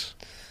Wars,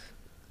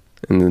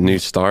 and the new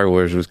Star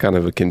Wars was kind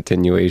of a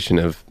continuation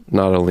of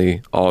not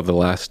only all the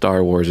last Star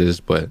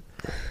Warses, but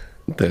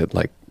the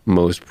like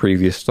most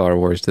previous Star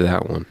Wars to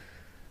that one.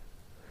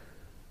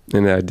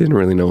 And I didn't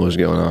really know what was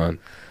going on.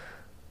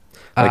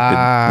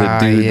 Like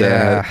the dude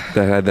that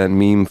had that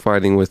meme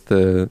fighting with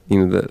the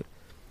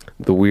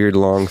weird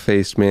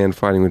long-faced man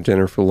fighting with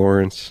Jennifer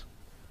Lawrence.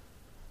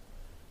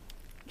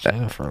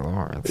 Jennifer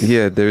Lawrence.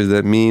 Yeah, there's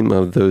that meme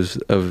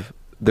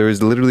there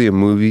was literally a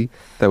movie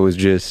that was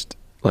just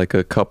like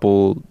a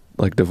couple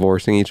like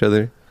divorcing each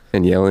other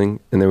and yelling,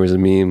 and there was a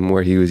meme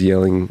where he was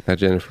yelling at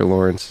Jennifer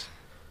Lawrence.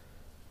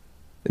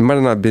 It might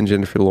have not been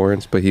Jennifer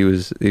Lawrence, but he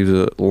was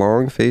a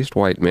long-faced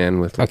white man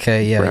with like,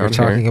 we're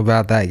talking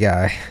about that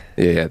guy.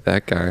 Yeah,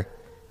 that guy.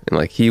 And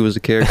like he was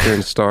a character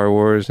in Star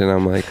Wars, and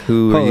I'm like,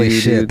 who Holy are you,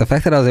 shit, dude? the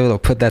fact that I was able to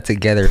put that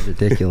together is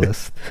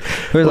ridiculous.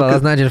 First of all,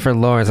 that's not Jennifer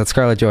Lawrence, that's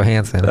Scarlett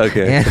Johansson.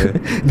 Okay.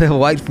 And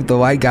the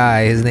white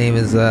guy, his name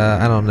is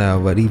I don't know,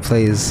 but he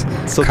plays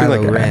something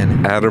Kylo like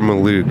Ren. Adam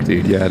Luke,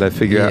 dude. Yeah, I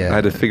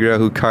had to figure out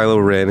who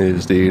Kylo Ren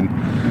is, dude.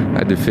 I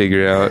had to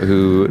figure out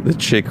who the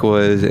chick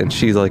was, and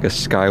she's like a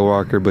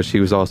Skywalker, but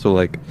she was also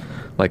like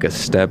a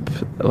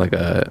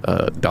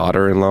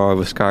daughter-in-law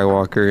of a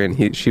Skywalker,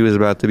 and she was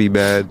about to be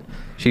bad.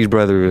 She's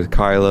brother with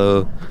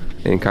Kylo,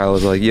 and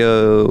Kylo's like,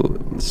 yo,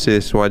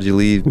 sis, why'd you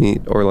leave me?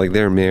 Or like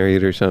they're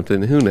married or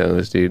something. Who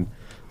knows, dude?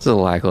 It's a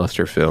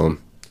lackluster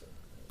film.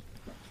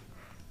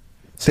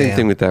 Same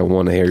thing with that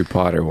one Harry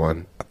Potter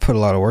one. I put a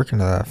lot of work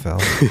into that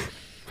film.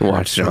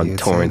 Watched it on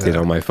torrented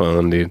on my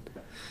phone, dude.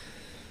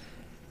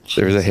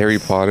 There's a Harry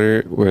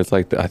Potter where it's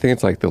like I think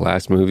it's like the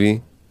last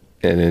movie,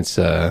 and it's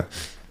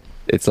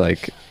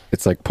like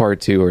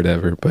part 2 or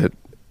whatever, but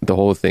the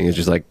whole thing is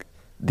just like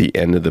the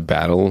end of the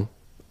battle,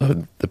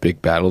 of the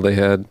big battle they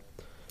had,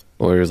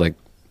 or it was like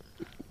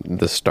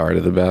the start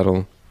of the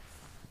battle.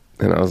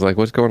 And I was like,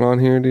 what's going on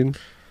here, dude?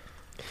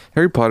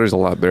 Harry Potter's a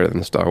lot better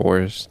than Star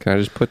Wars. Can I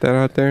just put that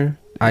out there?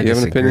 Do you have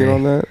an opinion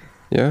on that?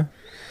 Yeah?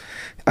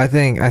 I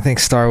think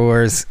Star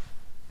Wars...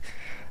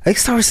 I think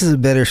Star Wars is a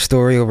better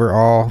story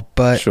overall,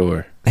 but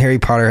sure, Harry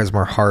Potter has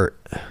more heart.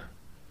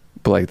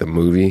 But like the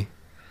movie?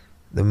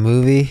 The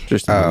movie?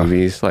 Just the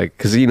movies. Like,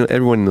 because, you know,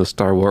 everyone knows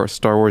Star Wars.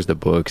 Star Wars, the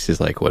books, is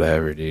like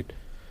whatever, dude.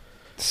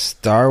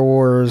 Star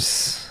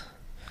Wars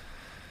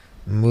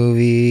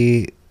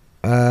movie...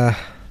 the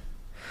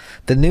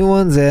new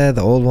ones, the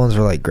old ones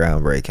were like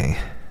groundbreaking.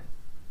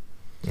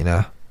 You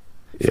know?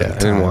 Yeah, I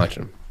didn't watch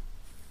them.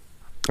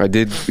 I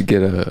did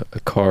get a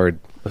card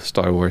of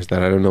Star Wars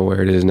that I don't know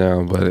where it is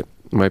now, but it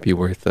might be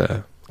worth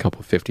a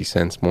couple 50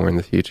 cents more in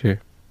the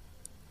future.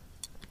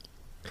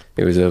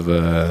 It was of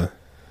the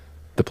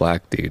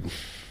black dude.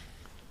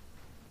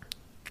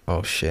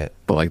 Oh shit!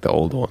 But like the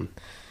old one.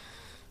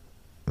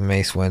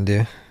 Mace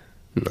Windu.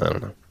 No, I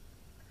don't know.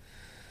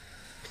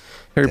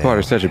 Harry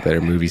Potter's such a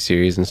better movie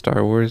series than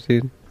Star Wars,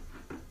 dude.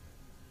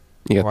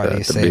 You got Why do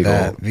you say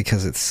that?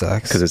 Because it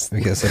sucks.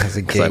 Because it has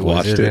a gay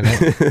wizard in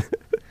it.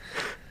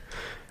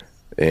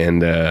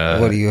 And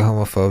what are you,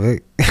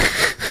 homophobic?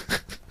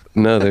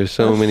 No, there's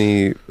so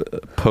many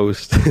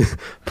post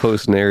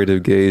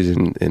narrative gays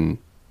in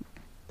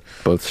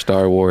both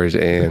Star Wars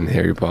and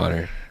Harry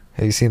Potter.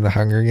 Have you seen the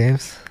Hunger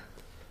Games?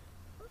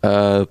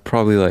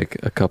 Probably like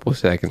a couple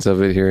seconds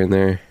of it here and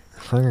there.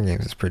 Hunger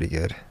Games is pretty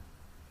good.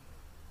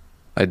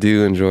 I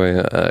do enjoy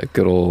a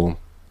good old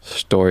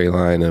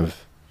storyline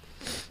of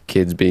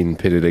kids being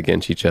pitted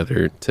against each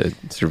other to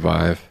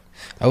survive.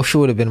 I wish it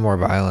would have been more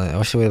violent. I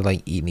wish it would have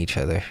like eaten each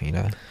other, you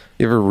know?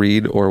 You ever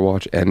read or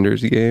watch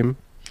Ender's Game?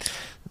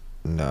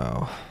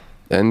 No.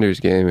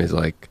 Ender's Game is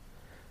like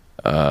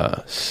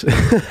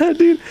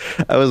dude,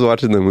 I was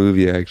watching the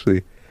movie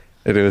actually,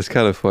 and it was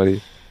kind of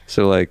funny.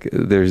 So like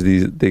there's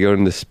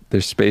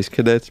there's space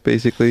cadets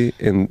basically,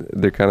 and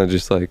they're kind of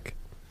just like,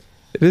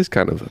 it is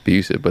kind of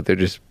abusive, but they're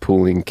just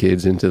pulling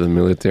kids into the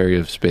military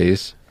of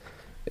space,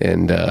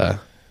 and they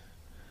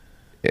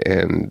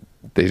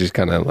just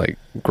kind of like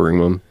groom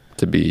them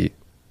to be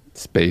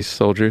space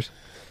soldiers,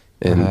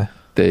 and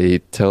they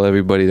tell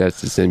everybody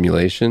that's a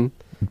simulation,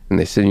 and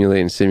they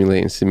simulate and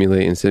simulate and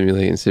simulate and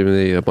simulate and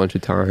simulate a bunch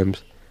of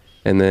times,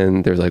 and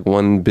then there's like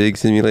one big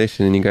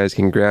simulation and you guys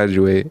can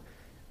graduate,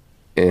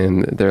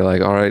 and they're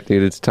like, all right,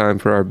 dude, it's time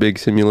for our big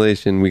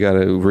simulation. We got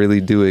to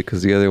really do it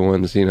because the other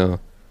ones, you know,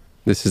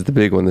 this is the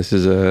big one. This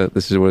is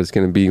what it's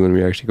going to be when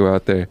we actually go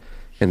out there.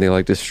 And they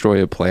like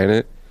destroy a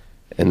planet,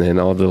 and then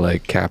all the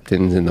like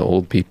captains and the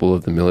old people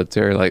of the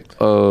military are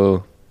like,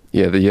 oh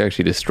yeah, you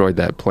actually destroyed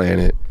that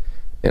planet.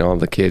 And all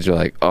the kids are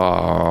like,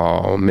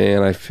 oh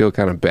man, I feel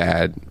kind of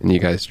bad, and you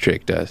guys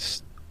tricked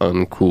us.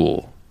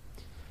 Uncool.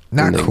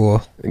 Not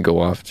cool. They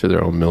go off to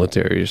their own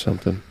military or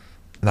something.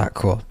 Not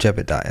cool.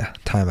 Jebediah.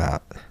 Time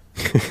out.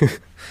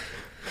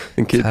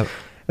 And kid, I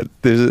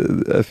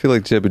feel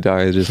like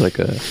Jebediah is just like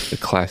a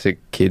classic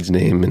kid's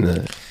name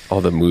in all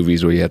the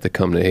movies where you have to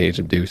come to age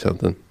and do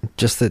something.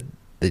 Just the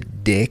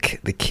dick,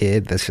 the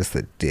kid. That's just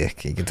the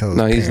dick. You can tell.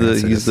 No, he's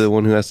the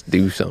one who has to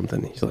do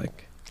something. He's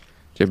like,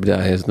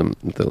 Jebediah is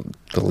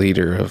the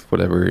leader of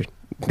whatever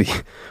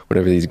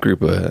these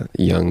group of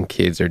young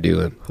kids are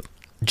doing.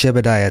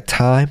 Jebediah,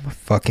 time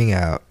fucking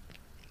out.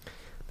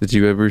 Did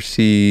you ever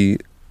see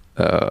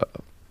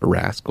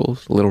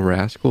Rascals? Little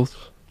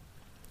Rascals?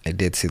 I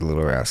did see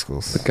Little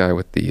Rascals. The guy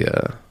with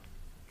the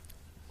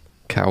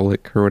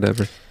cowlick or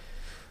whatever.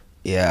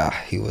 Yeah,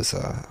 he was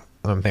an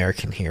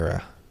American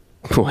hero.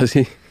 Was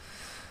he?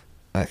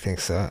 I think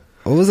so.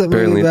 What was that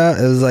movie about?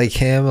 It was like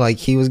him, like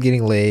he was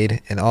getting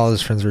laid and all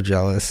his friends were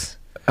jealous.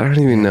 I don't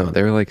even know.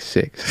 They were like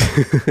 6.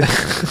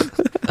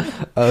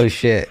 Oh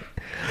shit.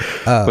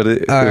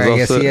 But I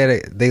guess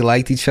they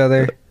liked each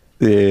other.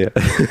 Yeah.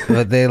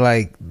 But they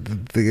like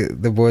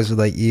the boys were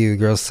like, ew,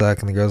 girls suck,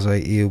 and the girls were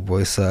like, ew,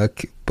 boys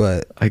suck.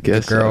 But I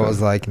guess the girl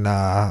was like,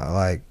 nah,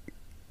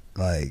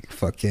 like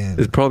fucking.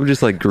 It's probably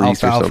just like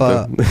Grease or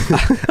something.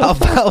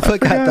 Alfalfa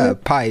got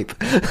that pipe.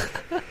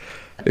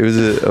 It was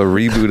a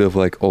reboot of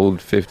like old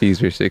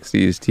 50s or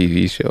 60s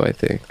TV show, I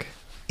think.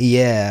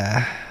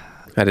 Yeah.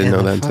 I didn't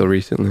know that until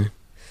recently.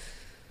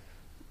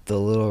 The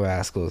Little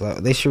Rascals.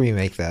 They should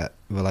remake that,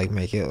 but like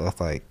make it with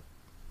like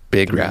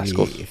Big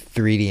Rascals.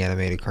 3D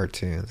animated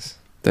cartoons.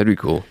 That'd be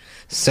cool.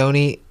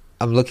 Sony,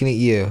 I'm looking at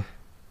you.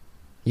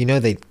 You know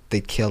they'd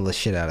kill the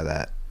shit out of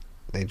that.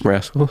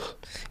 Rascals?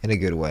 In a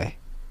good way.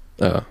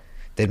 Oh.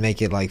 They'd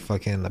make it like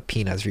fucking a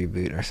Peanuts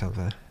reboot or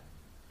something.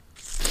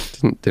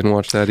 Didn't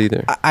watch that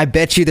either. I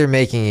bet you they're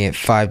making it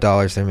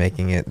 $5. They're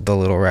making it The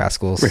Little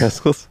Rascals.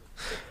 Rascals?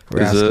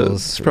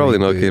 It's probably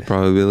an okay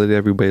probability.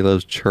 Everybody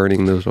loves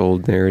churning those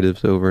old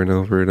narratives over and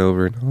over and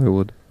over in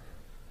Hollywood.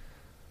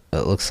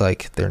 It looks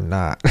like they're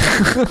not.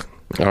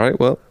 All right,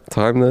 well,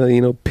 time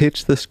to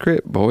pitch the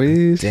script,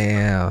 boys.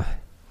 Damn.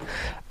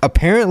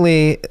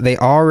 apparently they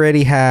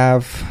already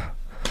have,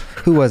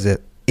 who was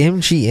it?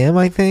 MGM,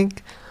 I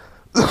think,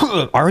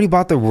 already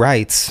bought the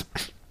rights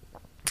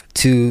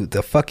to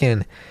the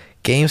fucking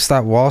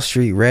GameStop Wall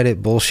Street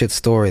Reddit bullshit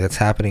story that's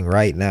happening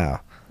right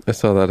now. I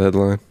saw that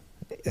headline.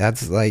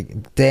 That's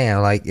like,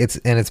 damn, like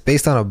it's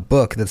based on a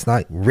book that's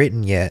not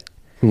written yet.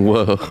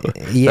 Whoa.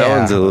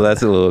 Yeah. That's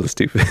a little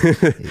stupid.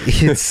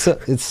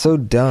 it's so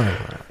dumb.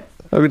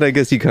 I mean, I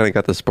guess you kind of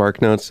got the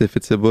spark notes if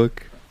it's a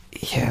book.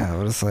 Yeah,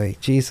 but it's like,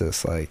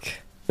 Jesus,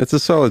 like, it's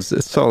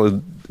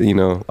solid, you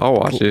know, I'll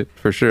watch it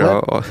for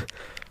sure.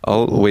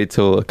 I'll wait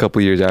till a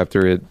couple years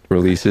after it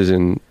releases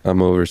and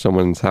I'm over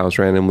someone's house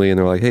randomly and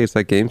they're like, hey, it's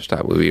that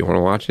GameStop movie, you want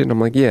to watch it? And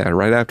I'm like, yeah,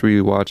 right after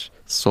you watch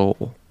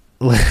Soul.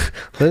 Let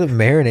it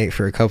marinate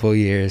for a couple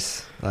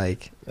years.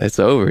 Like, it's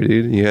over,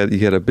 dude. You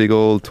had a big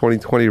old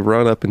 2020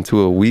 run up into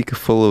a week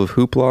full of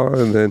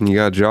hoopla, and then you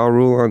got Ja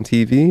Rule on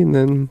TV, and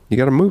then you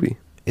got a movie.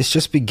 It's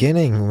just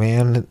beginning,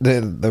 man.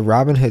 The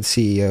Robinhood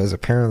CEO is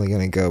apparently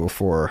going to go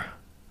before,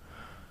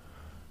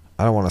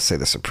 I don't want to say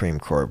the Supreme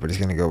Court, but he's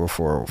going to go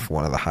before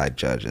one of the high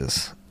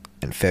judges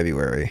in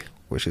February,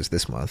 which is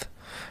this month.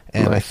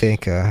 And nice. I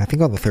think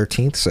on the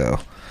 13th, so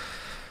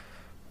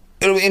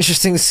it'll be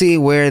interesting to see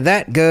where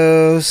that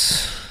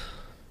goes.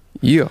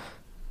 Yeah.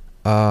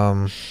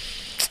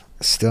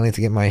 Still need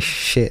to get my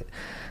shit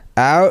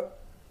out.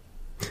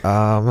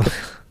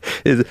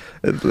 As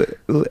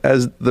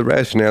the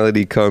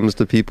rationality comes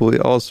to people,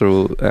 you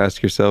also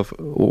ask yourself,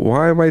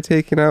 why am I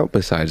taking out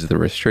besides the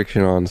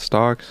restriction on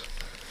stocks?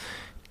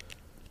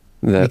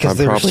 Because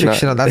the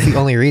restriction that's the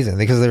only reason,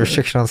 because of the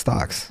restriction on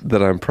stocks.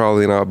 That I'm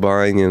probably not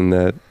buying, and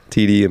that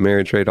TD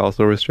Ameritrade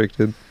also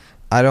restricted.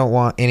 I don't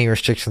want any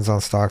restrictions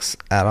on stocks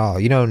at all.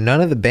 You know, none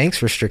of the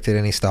banks restricted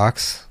any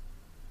stocks.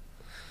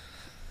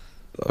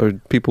 Are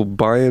people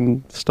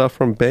buying stuff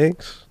from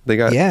banks?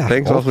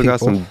 Banks also got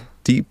some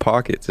deep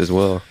pockets as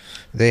well.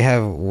 They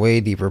have way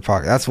deeper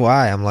pockets. That's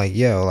why I'm like,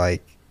 yo,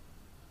 like,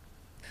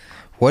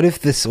 what if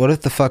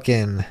the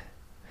fucking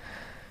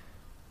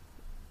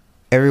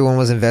everyone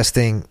was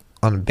investing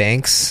on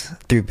banks,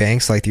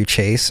 like through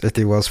Chase or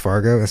through Wells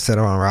Fargo instead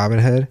of on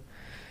Robinhood?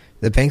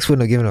 The banks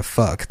wouldn't have given a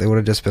fuck. They would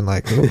have just been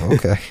like, oh,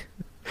 okay.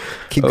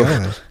 Keep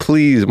going.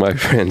 Please, my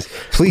friends.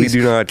 Please.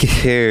 We do not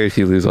care if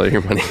you lose all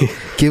your money.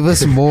 Give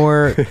us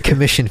more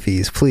commission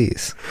fees,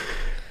 please.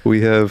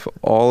 We have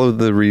all of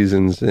the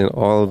reasons and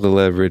all of the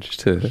leverage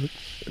to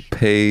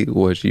pay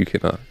what you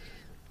cannot.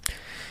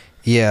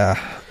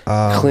 Yeah.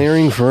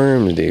 Clearing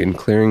firms, dude.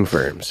 Clearing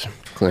firms.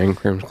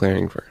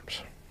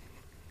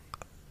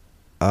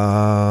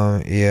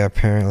 Yeah,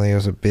 apparently it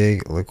was a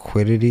big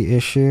liquidity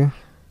issue.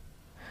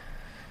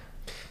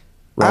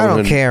 I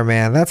don't care,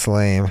 man. That's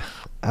lame.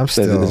 I'm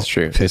still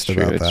pissed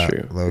about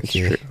that, low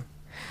key.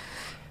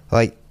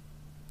 Like,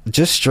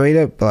 just straight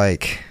up,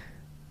 like,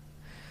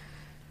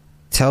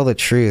 tell the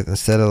truth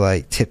instead of,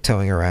 like,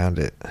 tiptoeing around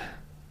it.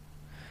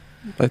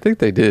 I think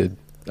they did.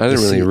 I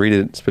didn't really read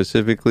it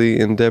specifically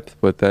in depth,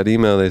 but that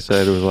email they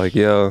said was like,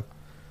 yo,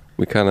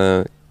 we kind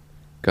of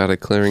got a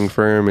clearing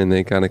firm and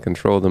they kind of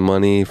control the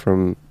money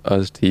from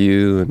us to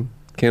you and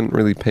can't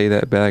really pay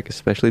that back,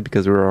 especially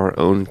because we're our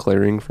own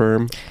clearing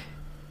firm.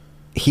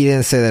 He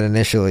didn't say that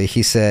initially.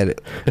 He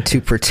said,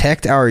 to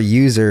protect our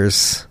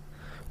users,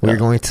 we're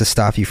going to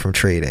stop you from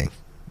trading.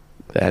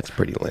 That's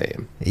pretty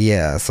lame.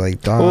 Yeah, it's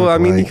like, dog. Well, I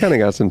mean, you kind of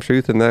got some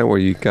truth in that, where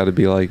you got to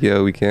be like,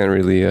 yo, we can't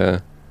really,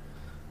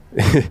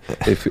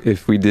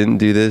 if we didn't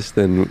do this,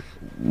 then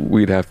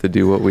we'd have to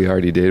do what we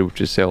already did,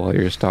 which is sell all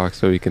your stocks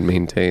so we can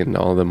maintain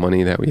all the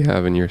money that we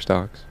have in your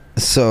stocks.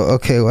 So,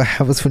 okay, what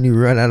happens when you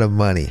run out of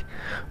money?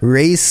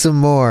 Raise some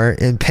more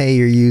and pay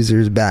your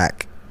users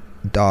back,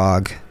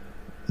 dog.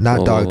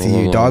 Not dog to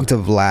you, dog to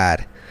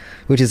Vlad,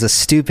 which is a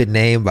stupid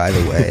name, by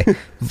the way.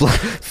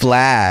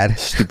 Vlad.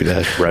 Stupid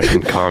ass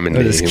Russian common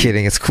name. I'm just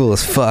kidding. It's cool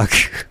as fuck.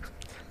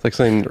 It's like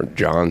saying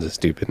John's a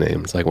stupid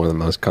name. It's like one of the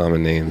most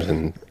common names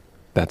in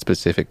that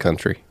specific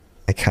country.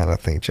 I kind of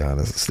think John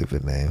is a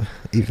stupid name,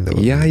 even though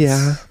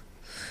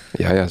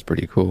Yaya's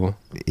pretty cool.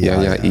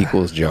 Yaya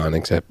equals John,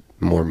 except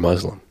more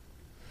Muslim.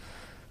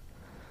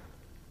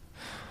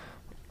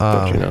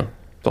 Don't you know?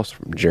 It's also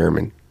from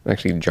German.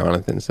 Actually,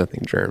 Jonathan's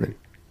something German.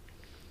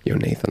 Yo,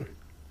 Nathan.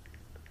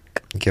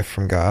 Gift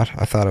from God.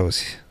 I thought it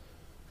was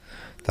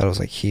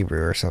like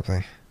Hebrew or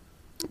something.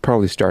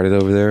 Probably started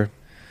over there.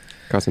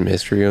 Got some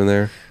history on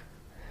there.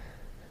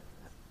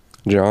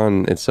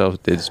 John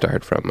itself did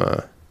start from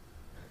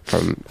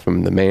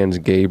the man's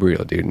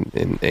Gabriel, dude,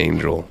 an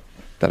angel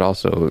that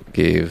also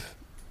gave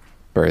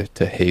birth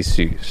to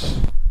Jesus.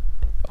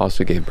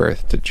 Also gave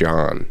birth to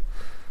John,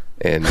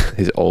 and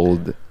his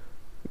old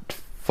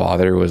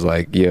father was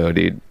like, "Yo,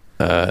 dude,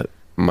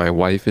 my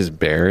wife is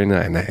barren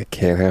and I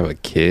can't have a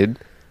kid.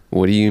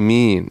 What do you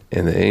mean?"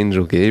 And the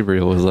angel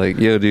Gabriel was like,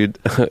 "Yo, dude,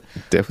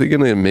 definitely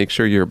gonna make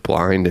sure you're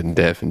blind and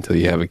deaf until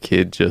you have a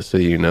kid, just so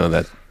you know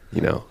that, you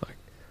know, like,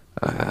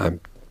 I'm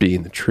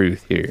being the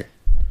truth here."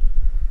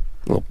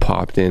 A little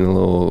popped in, a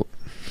little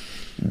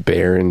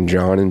barren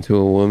John into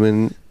a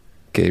woman.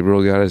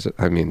 Gabriel got his,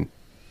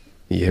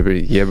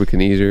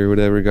 Nebuchadnezzar or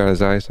whatever got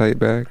his eyesight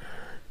back.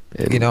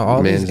 And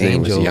all these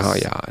angels name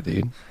was Yahya,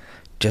 dude.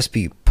 just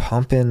be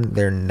pumping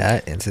their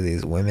nut into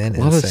these women. A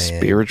lot of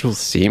spiritual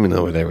semen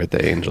over there with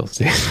the angels,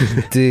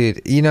 dude.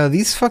 Dude,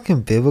 these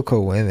fucking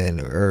biblical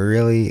women are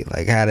really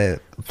like how to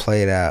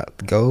play it out.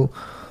 Go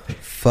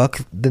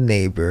fuck the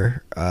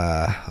neighbor,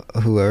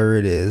 whoever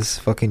it is,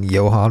 fucking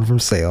Johan from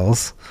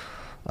Sales,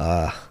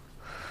 or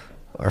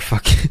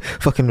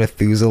fucking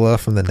Methuselah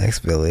from the next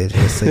village.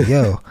 Just say,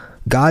 yo,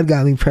 God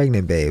got me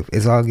pregnant, babe.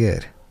 It's all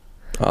good.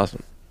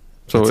 Awesome.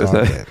 So is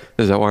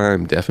that why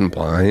I'm deaf and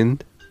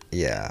blind?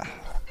 Yeah.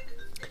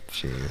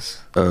 Jeez.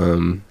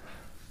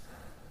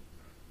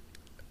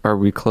 Are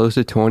we close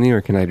to 20, or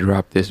can I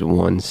drop this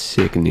one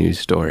sick news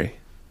story?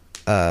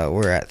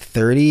 We're at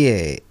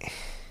 38.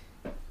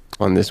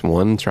 On this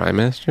one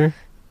trimester?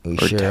 We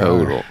or sure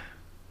total? Are.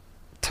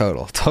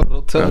 Total.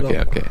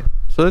 Okay.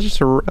 So that's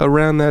just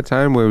around that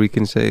time where we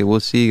can say, we'll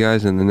see you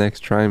guys in the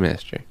next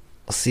trimester.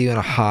 I'll see you in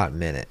a hot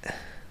minute.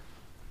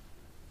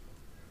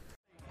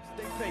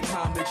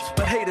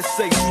 But haters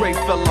say Dre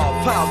fell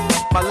off. How?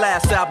 My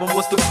last album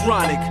was The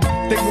Chronic.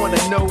 They wanna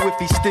know if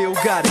he still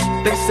got it.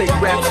 They say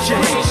rap's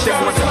changed. They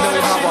wanna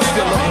know how I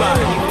feel about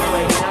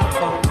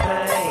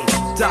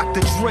it.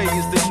 Dr. Dre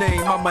is the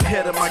name. I'm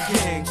ahead of my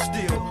gang.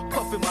 Still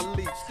puffing my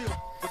leaf. Still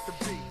with the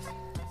beats.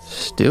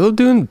 Still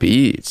doing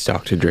beats,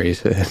 Dr. Dre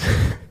said.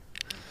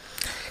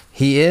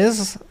 He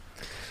is?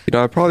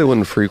 I probably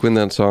wouldn't frequent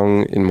that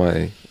song in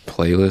my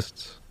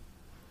playlists.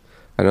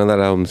 I know that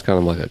album's kind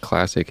of like a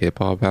classic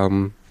hip-hop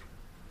album.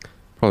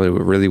 Probably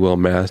really well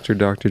mastered,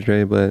 Dr.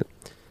 Dre, but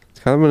it's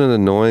kind of an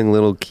annoying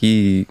little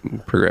key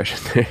progression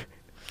there.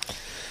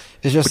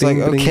 It's just like,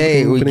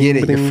 okay, we get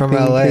it. You're from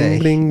LA. It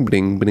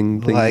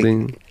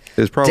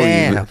was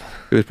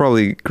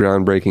probably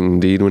groundbreaking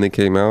indeed when it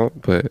came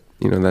out, but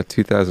that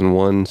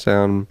 2001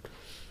 sound,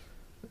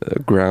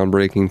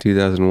 groundbreaking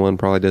 2001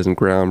 probably doesn't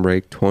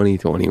groundbreak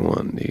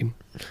 2021, dude.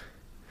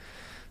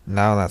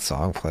 Now that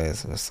song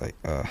plays, and it's like,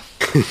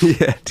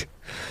 yeah.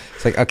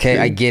 It's like, okay,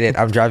 I get it.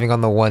 I'm driving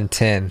on the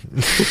 110.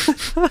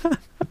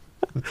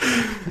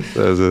 That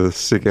was a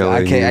sick LA.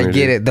 Okay, I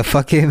get it.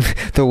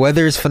 The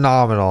weather is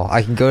phenomenal.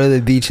 I can go to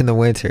the beach in the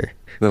winter.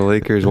 The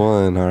Lakers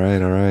won. All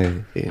right.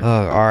 Yeah.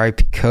 Oh,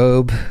 R.I.P.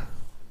 Kobe.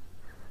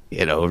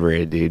 Get over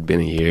it, dude. Been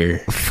a year.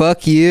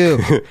 Fuck you.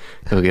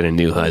 Go get a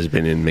new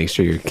husband and make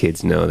sure your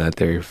kids know that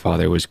their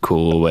father was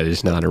cool, but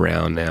is not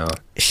around now.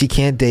 She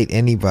can't date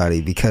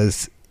anybody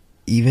because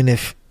even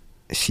if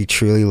she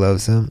truly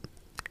loves him,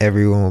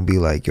 everyone will be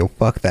like, yo,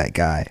 fuck that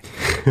guy.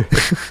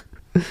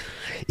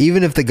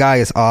 Even if the guy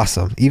is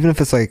awesome, even if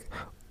it's like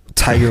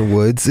Tiger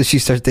Woods, if she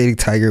starts dating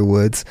Tiger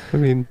Woods. I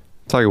mean,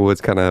 Tiger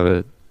Woods kind of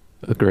have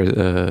a great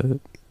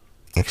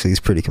actually, he's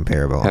pretty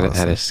comparable. Had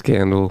a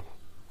scandal.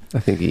 I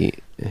think he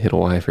hit a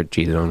wife or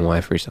cheated on a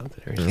wife or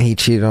something. He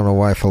cheated on a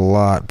wife a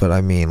lot, but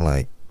I mean,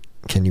 like,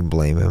 can you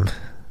blame him?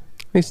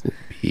 He's a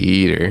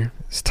beater.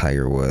 It's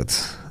Tiger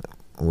Woods.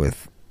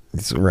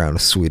 He's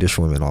around Swedish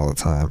women all the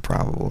time,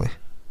 probably.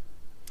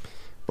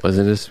 Was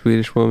it a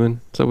Swedish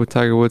woman? What's up with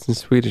Tiger Woods and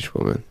Swedish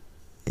woman?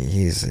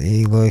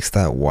 He likes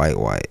that white.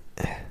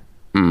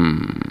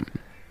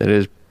 That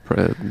is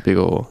big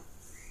ol',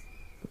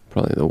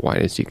 probably the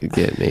whitest you could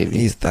get,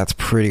 maybe. That's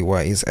pretty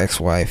white. His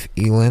ex-wife,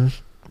 Elin,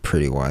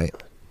 pretty white.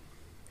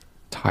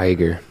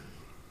 Tiger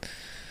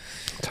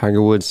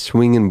Woods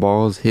swinging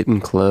balls,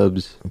 hitting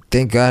clubs.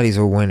 Thank God he's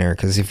a winner,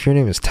 because if your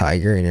name is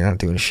Tiger and you're not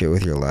doing shit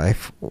with your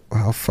life,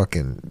 how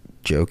fucking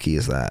jokey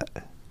is that?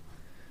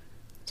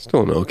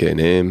 Still an okay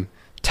name.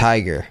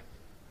 Tiger.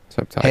 What's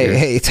up, Tiger?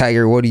 Hey,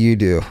 Tiger, what do you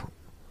do?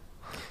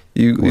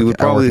 You would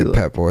probably,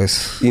 Pet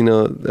Boys. a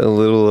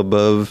little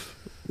above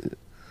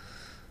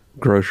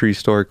grocery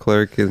store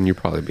clerk, and you'd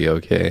probably be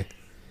okay.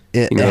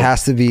 It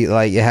has to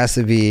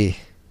be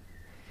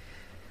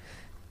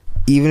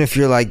even if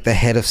you're like the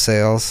head of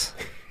sales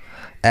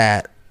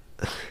at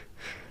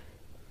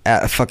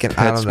a fucking,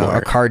 I don't know,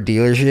 a car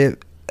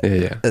dealership.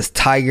 Yeah. It's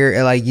Tiger,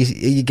 and like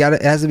you gotta,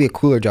 it has to be a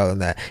cooler job than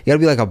that. You gotta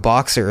be like a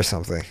boxer or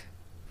something.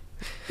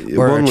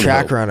 Or a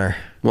track runner.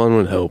 One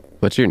would hope,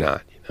 but you're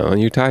not.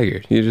 You're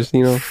Tiger. You just,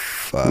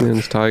 Fuck.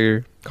 It's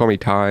Tiger. Call me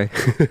Ty.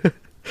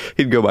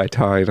 He'd go by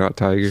Ty, not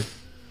Tiger.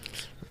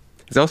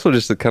 It's also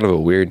just kind of a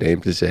weird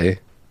name to say.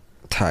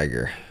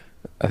 Tiger.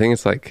 I think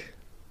it's like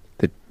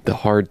the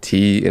hard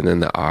T and then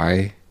the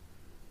I,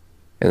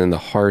 and then the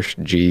harsh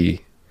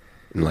G,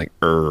 and like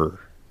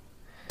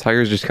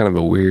Tiger's just kind of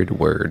a weird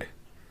word.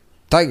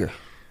 Tiger.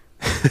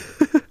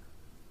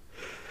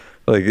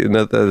 Like,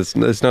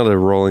 it's not a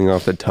rolling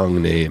off the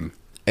tongue name.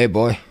 Hey,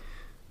 boy.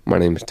 My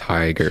name's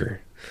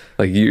Tiger.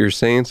 Like, you're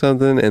saying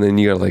something, and then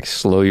you gotta, like,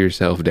 slow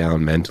yourself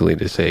down mentally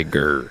to say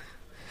grr.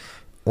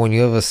 When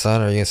you have a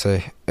son, are you gonna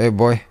say, hey,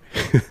 boy?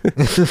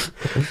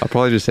 I'll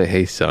probably just say,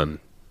 hey, son.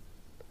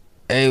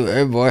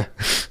 Hey, boy.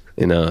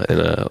 In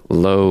a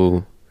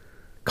low,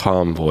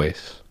 calm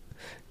voice.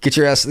 Get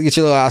your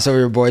little ass over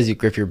here, boys. You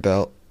grip your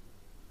belt.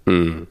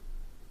 Get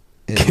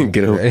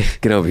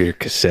over here,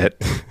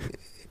 cassette.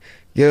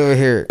 Get over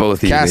here.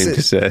 Both of you named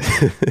cassette.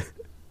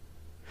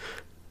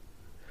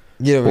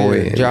 Get over Boy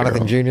here, and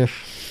Jonathan girl. Jr.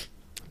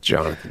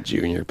 Jonathan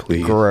Jr.,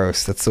 please.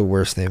 Gross. That's the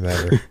worst name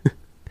ever.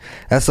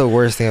 That's the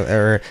worst thing I've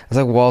ever. It's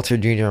like Walter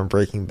Jr. on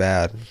Breaking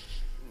Bad.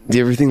 Do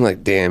you ever think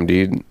like, damn,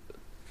 dude,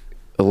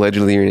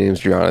 allegedly your name's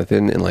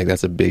Jonathan, and like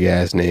that's a big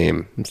ass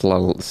name. It's a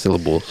lot of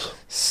syllables.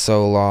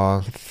 So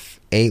long.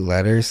 8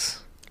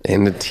 letters.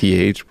 And the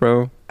TH,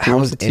 bro. How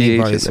is What's the TH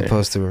anybody in there?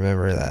 supposed to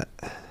remember that?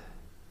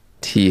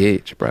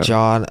 TH, bro.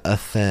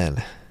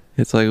 Jonathan.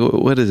 It's like,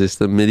 what is this,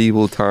 the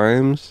medieval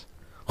times?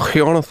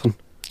 Jonathan.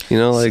 You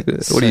know, like, what are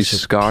you, Such a piece of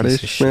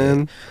Scottish, shit.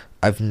 man?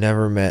 I've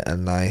never met a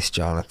nice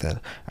Jonathan.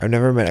 I've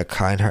never met a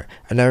kind heart.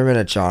 I've never met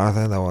a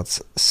Jonathan that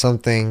wants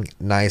something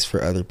nice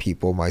for other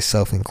people,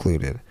 myself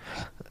included.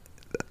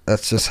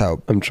 That's just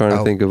how. I'm trying to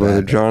how think of bad other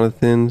it-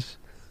 Jonathans.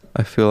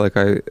 I feel like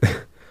I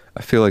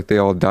feel like they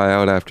all die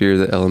out after you're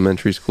the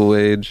elementary school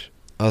age.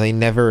 Oh, they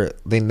never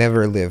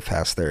live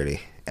past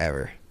 30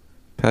 ever.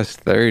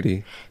 Past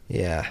 30.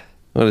 Yeah.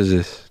 What is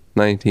this?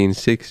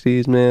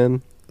 1960s,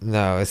 man.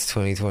 No, it's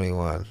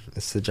 2021.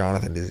 It's the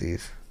Jonathan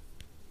disease.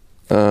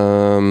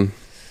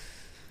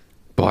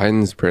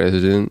 Biden's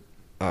president.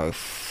 Oh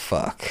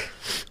fuck,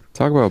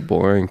 Talk about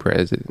boring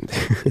president.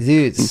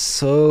 dude,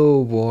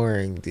 so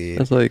boring, dude.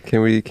 That's like,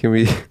 can we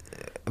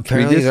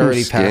Apparently, he's some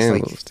already passed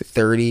like scandals, dude?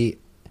 30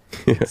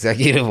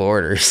 executive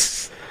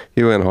orders.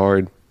 He went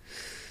hard.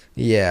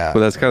 Yeah.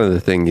 But that's kind of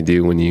the thing you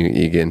do when you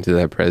get into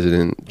that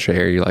president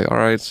chair. You're like, all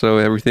right, so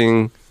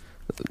everything,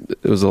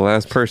 it was the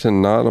last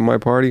person not on my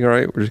party. All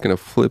right, we're just going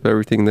to flip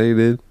everything they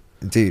did.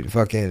 Dude,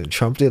 fucking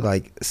Trump did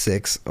like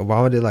 6,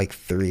 Obama did like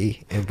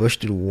 3, and Bush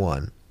did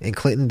 1, and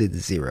Clinton did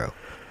 0.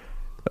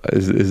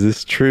 Is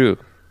this true?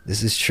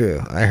 This is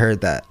true. I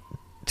heard that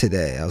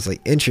today. I was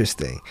like,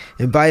 interesting.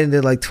 And Biden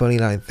did like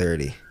 29,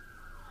 30.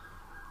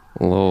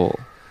 Lol.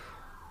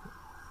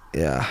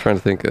 Yeah.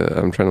 I'm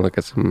trying to look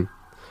at some.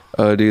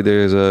 Dude,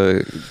 there's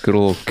a good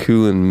old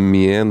coup in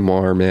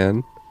Myanmar,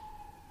 man.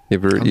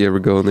 You ever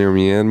go in there,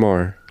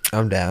 Myanmar?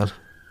 I'm down.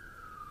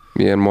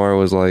 Myanmar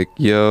was like,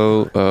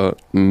 yo,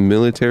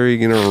 military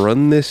gonna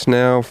run this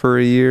now for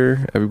a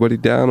year. Everybody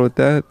down with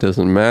that?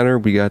 Doesn't matter.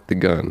 We got the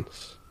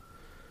guns.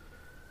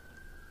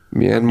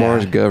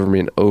 Myanmar's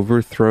government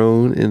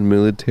overthrown in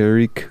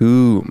military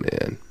coup,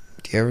 man.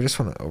 Do you ever just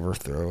want to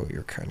overthrow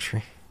your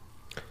country?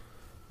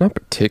 Not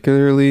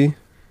particularly.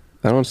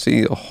 I don't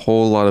see a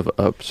whole lot of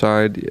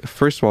upside.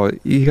 First of all,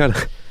 you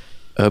gotta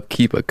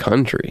upkeep a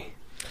country.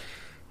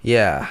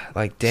 Yeah,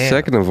 like damn.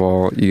 Second of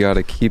all, you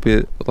gotta keep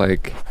it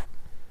like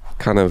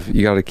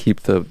you gotta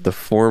keep the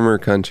former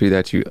country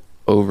that you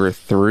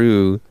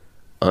overthrew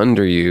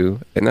under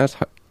you, and that's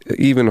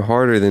even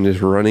harder than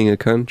just running a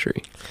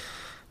country.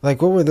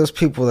 Like, what were those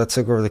people that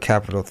took over the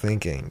Capitol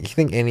thinking? You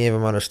think any of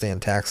them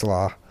understand tax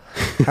law?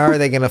 How are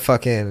they gonna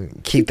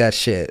fucking keep that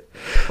shit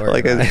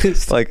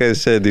organized? Like I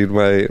said, dude,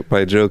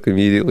 my joke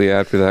immediately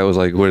after that was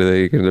like, what are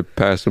they gonna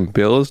pass some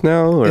bills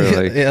now, or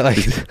like, yeah, like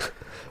did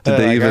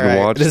they like, even all right,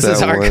 watch this that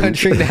is our one?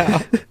 country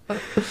now.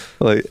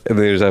 Like, and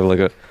they just have like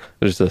a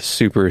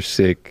super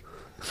sick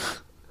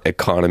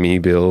economy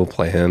bill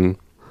plan.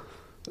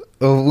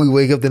 Oh, we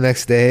wake up the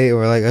next day and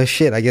we're like, oh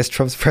shit, I guess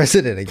Trump's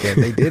president again.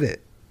 They did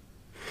it.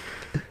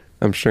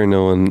 I'm sure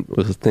no one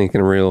was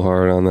thinking real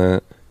hard on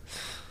that.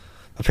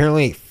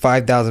 Apparently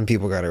 5,000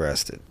 people got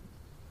arrested.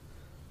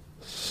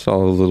 Saw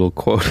a little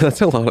quote.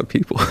 That's a lot of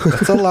people.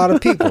 That's a lot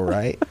of people,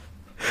 right?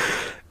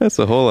 That's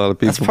a whole lot of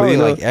people. That's probably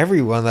like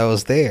everyone that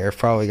was there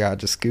probably got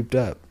just scooped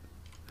up.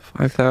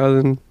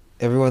 5,000?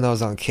 Everyone that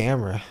was on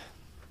camera.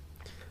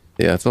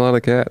 Yeah, that's a lot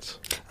of cats.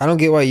 I don't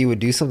get why you would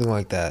do something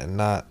like that and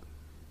not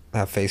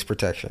have face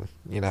protection,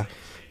 you know?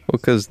 Well,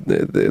 because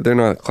they're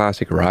not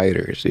classic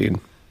rioters, dude.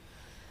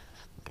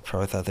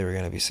 Probably thought they were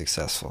going to be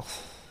successful.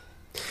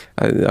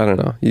 I don't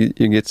know. You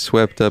get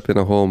swept up in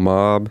a whole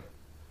mob,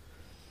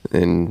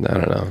 and I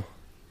don't know.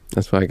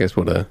 That's why I guess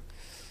what a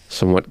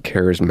somewhat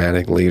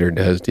charismatic leader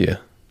does to you.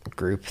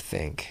 Group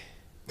think.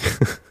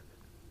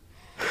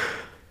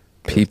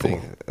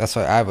 People. That's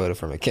why I voted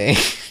for McCain.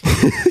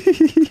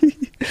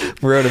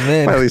 Wrote him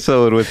in. Finally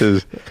someone with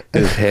his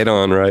head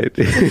on right.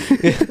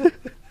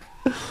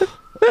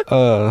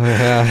 Oh,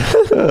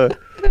 yeah.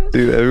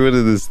 Dude, everyone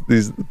in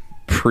these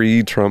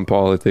pre-Trump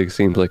politics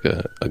seems like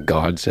a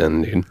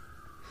godsend, dude.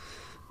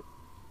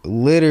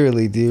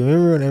 Literally, dude.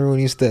 Remember when everyone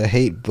used to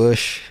hate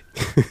Bush?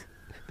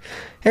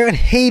 Everyone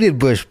hated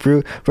Bush,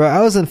 bro. Bro,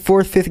 I was in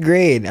 4th, 5th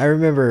grade. I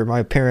remember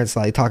my parents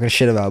like talking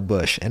shit about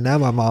Bush, and now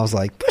my mom's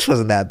like, Bush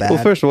wasn't that bad.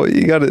 Well, first of all,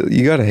 you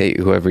gotta hate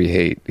whoever you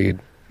hate, dude.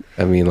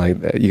 I mean, like,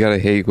 you gotta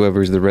hate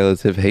whoever's the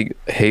relative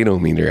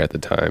hate-o-meter at the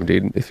time,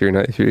 dude. If you're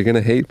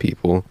gonna hate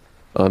people,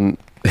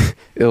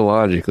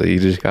 illogically,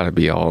 you just gotta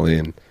be all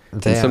in.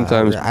 Damn, and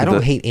sometimes I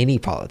don't hate any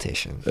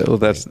politician. Well,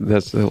 that's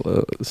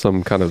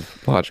some kind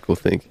of logical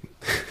thinking.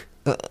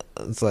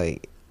 It's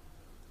like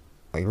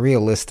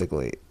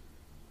realistically,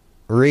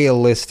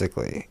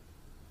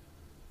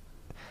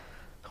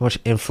 how much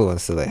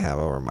influence do they have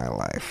over my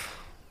life?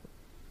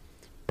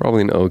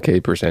 Probably an okay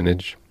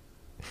percentage.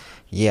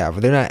 Yeah,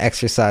 but they're not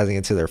exercising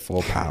it to their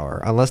full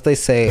power. Unless they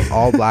say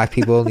all black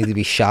people need to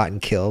be shot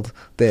and killed,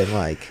 then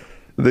like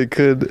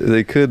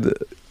They could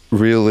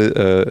really,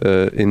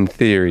 in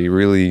theory,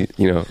 really,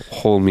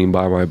 hold me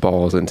by my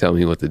balls and tell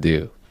me what to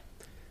do.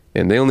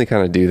 And they only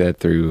kind of do that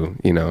through,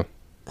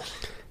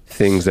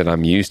 things that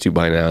I'm used to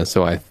by now.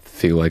 So I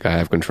feel like I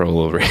have control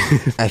over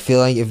it. I feel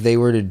like if they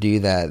were to do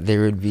that,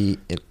 there would be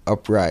an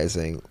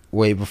uprising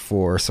way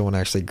before someone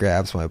actually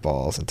grabs my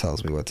balls and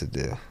tells me what to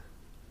do.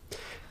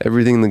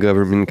 Everything the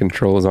government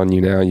controls on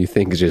you now, you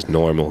think is just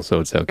normal, so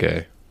it's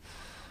okay.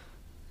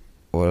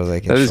 What do they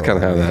control? That is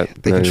kind of how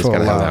They control a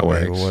lot. how that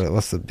works.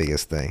 What's the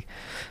biggest thing?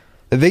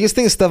 The biggest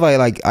thing is stuff I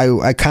like.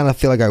 I kind of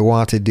feel like I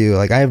want to do.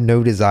 Like I have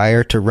no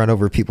desire to run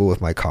over people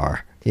with my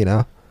car.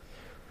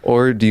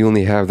 Or do you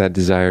only have that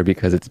desire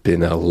because it's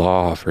been a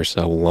law for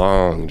so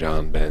long,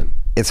 John Ben?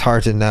 It's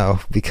hard to know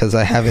because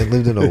I haven't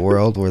lived in a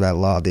world where that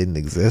law didn't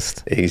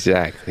exist.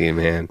 Exactly,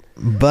 man.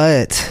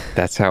 But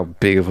that's how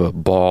big of a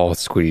ball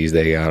squeeze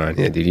they got on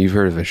you. Dude, you've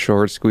heard of a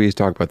short squeeze?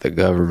 Talk about the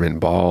government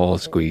ball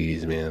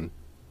squeeze, man.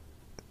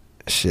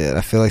 Shit,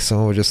 I feel like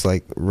someone would just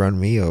like run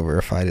me over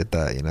if I did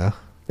that,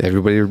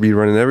 Everybody would be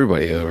running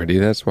everybody over,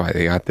 dude. That's why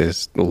they got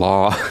this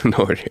law and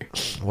order.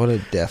 What a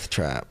death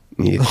trap.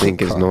 You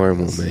think it's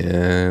normal,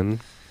 man.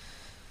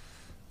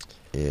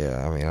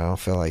 Yeah, I mean, I don't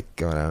feel like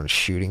going out and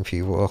shooting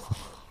people.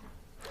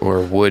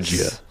 Or would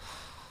you?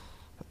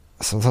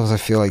 Sometimes I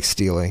feel like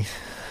stealing.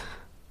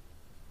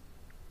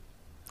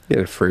 Get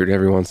a fruit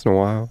every once in a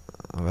while.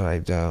 But I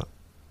don't.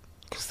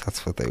 Because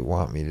that's what they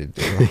want me to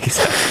do.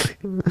 Exactly.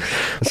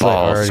 That's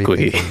Ball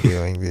squeeze. I'm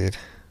doing, dude.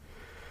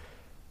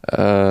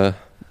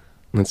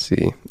 Let's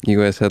see.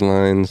 U.S.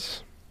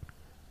 headlines.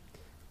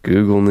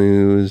 Google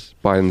News.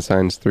 Biden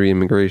signs 3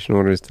 immigration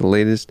orders, the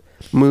latest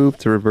move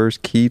to reverse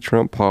key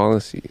Trump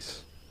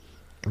policies.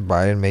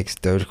 Biden makes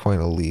Dogecoin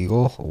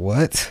illegal?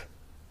 What?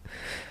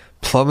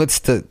 Plummets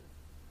to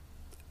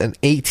an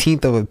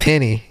 18th of a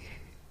penny.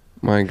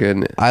 My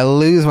goodness. I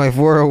lose my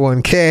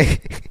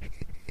 401k.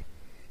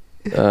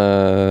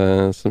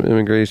 Some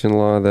immigration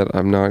law that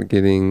I'm not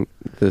getting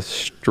the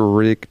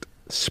strict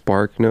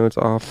spark notes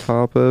off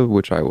top of,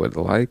 which I would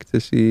like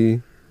to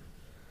see.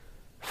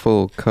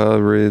 Full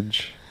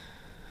coverage.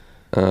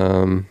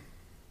 Can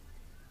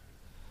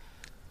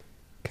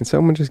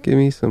someone just give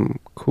me some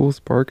cool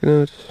spark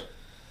notes?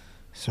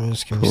 Someone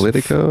just give me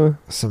Politico?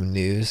 some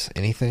news.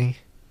 Anything?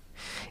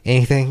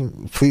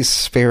 Please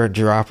spare a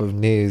drop of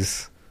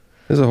news.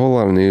 There's a whole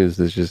lot of news.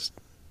 There's just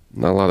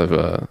not a lot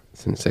of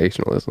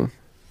sensationalism.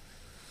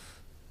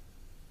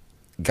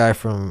 Guy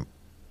from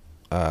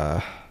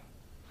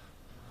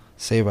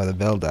Saved by the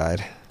Bell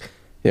died.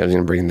 Yeah, I was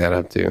gonna bring that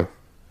up too,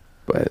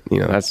 but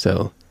that's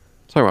so.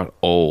 Talk about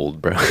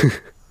old, bro.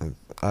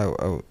 I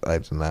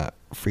did not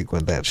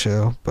frequent that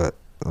show, but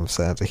I'm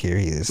sad to hear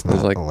he is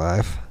not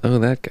alive. Oh,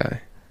 that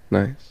guy.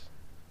 Nice.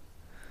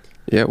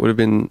 Yeah, it would have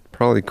been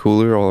probably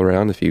cooler all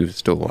around if he was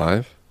still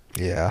alive.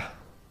 Yeah.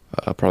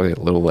 Probably a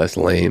little less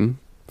lame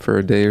for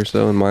a day or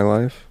so in my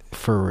life.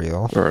 For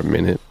real. Or a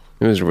minute.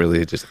 It was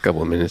really just a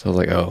couple of minutes. I was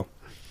like, oh,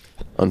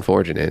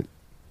 unfortunate.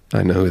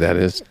 I know who that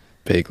is,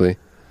 vaguely.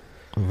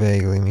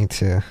 Vaguely, me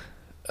too.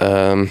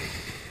 Got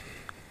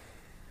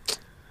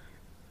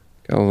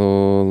a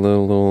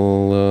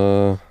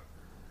little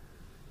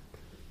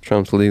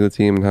Trump's legal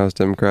team and House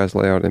Democrats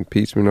lay out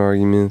impeachment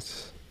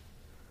arguments.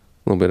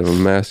 A little bit of a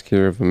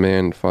massacre of a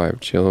man and 5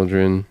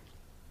 children.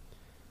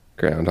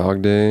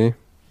 Groundhog Day.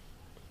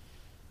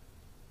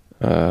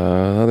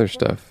 Other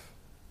stuff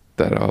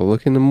that I'll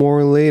look into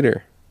more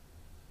later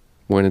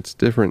when it's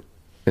different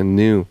and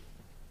new.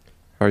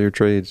 How are your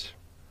trades?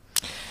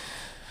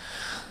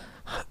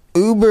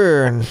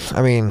 Uber.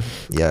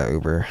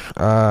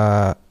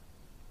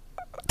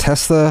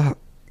 Tesla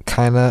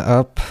kind of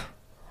up.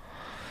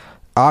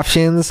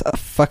 Options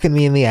fucking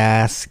me in the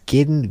ass,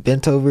 getting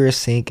bent over a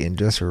sink and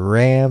just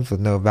rammed with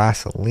no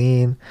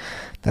Vaseline.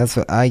 That's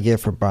what I get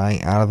for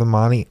buying out of the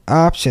money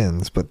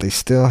options, but they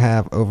still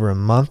have over a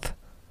month,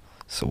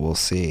 so we'll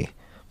see.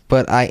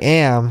 But I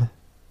am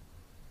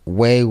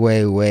way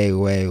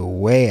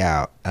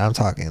out. I'm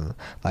talking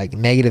like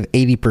negative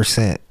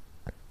 80%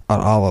 on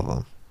all of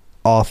them,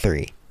 all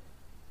 3.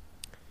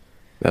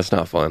 That's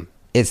not fun.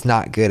 It's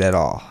not good at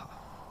all.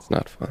 It's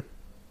not fun.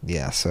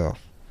 Yeah, so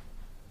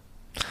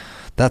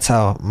that's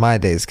how my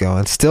day's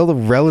going. Still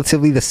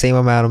relatively the same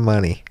amount of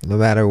money, no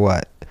matter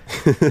what.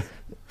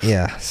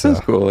 Yeah, so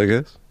that's cool, I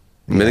guess.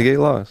 Mitigate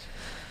loss.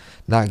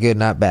 Not good,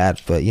 not bad,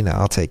 but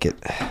I'll take it.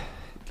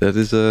 That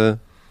is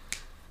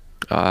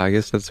I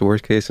guess that's the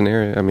worst case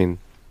scenario. I mean,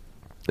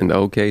 an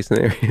okay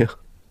scenario.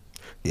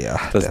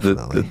 Yeah, that's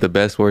definitely. the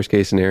best worst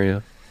case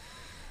scenario.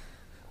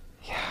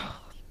 Yeah,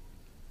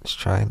 just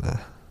trying to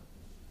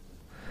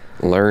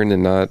learn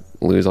and not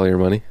lose all your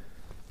money.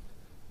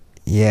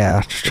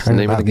 Yeah, just trying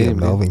to not be a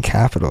Melvin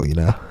Capital,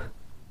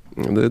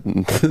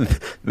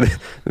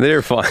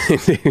 They're fine,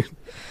 dude.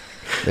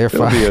 They'll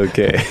fine. Be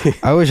okay.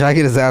 I wish I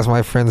could just ask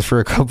my friends for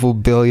a couple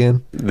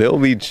billion. They'll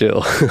be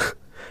chill.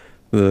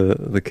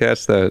 The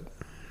cats that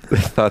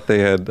thought they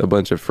had a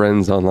bunch of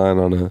friends online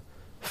on a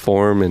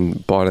forum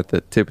and bought at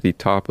the tippity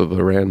top of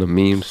a random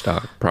meme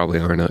stock probably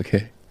aren't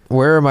okay.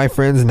 Where are my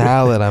friends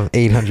now that I'm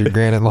 800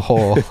 grand in the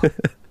hole?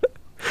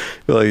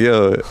 Like,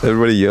 yo,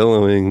 everybody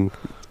YOLOing.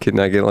 Can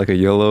I get like a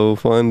YOLO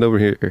fund over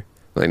here?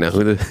 Like, no,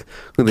 who the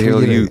hell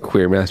are you,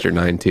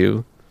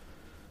 Queermaster92?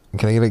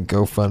 Can I get a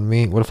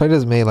GoFundMe? What if I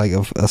just made like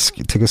took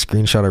a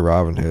screenshot of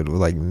Robinhood with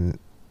like an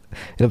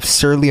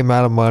absurdly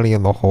amount of money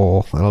in the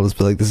hole, and I'll just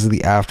be like, this is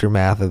the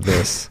aftermath of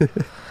this.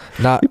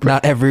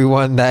 Not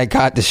everyone that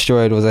got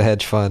destroyed was a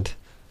hedge fund.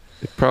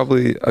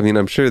 Probably, I mean,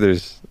 I'm sure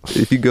there's,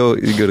 if you go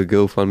to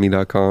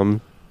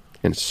GoFundMe.com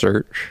and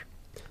search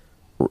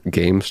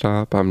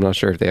GameStop, I'm not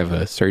sure if they have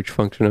a search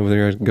function over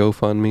there at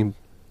GoFundMe,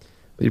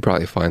 but you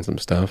probably find some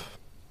stuff.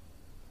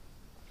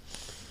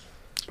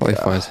 Probably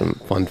find some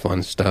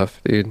fun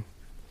stuff, dude.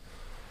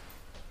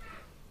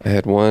 I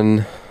had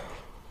one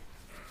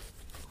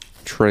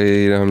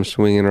trade I'm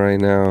swinging right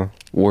now,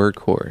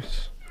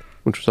 Workhorse,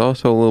 which was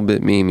also a little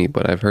bit memey,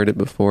 but I've heard it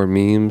before,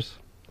 memes.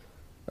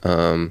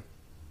 Going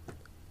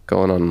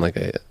on like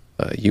a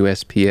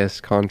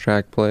USPS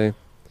contract play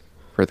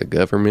for the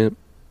government.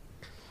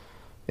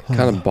 It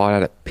kind of bought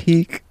at a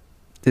peak.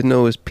 Didn't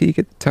know it was peak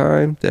at the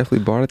time.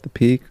 Definitely bought at the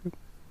peak.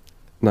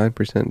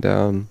 9%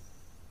 down.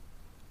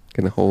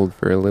 Gonna hold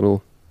for a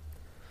little.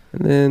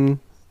 And then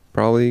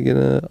probably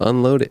gonna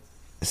unload it.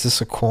 Is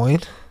this a coin?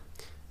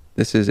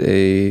 This is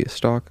a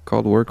stock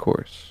called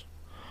Workhorse.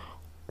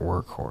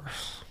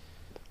 Workhorse.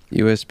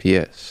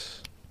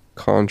 USPS.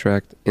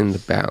 Contract in the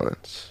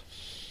balance.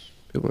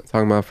 People were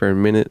talking about for a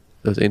minute.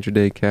 Those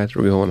intraday cats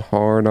were going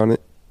hard on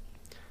it.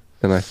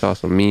 Then I saw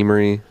some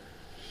memery.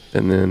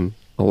 And then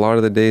a lot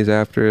of the days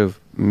after of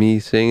me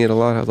seeing it a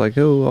lot, I was like,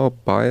 oh, I'll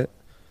buy it.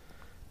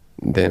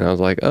 Then I was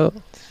like, oh,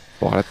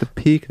 bought at the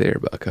peak there,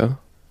 bucko.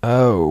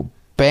 Oh,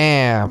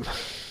 bam.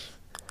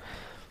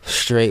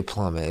 Straight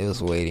plummet. It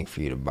was waiting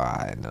for you to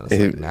buy. And I was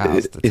like,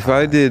 now's the time. If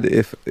I did,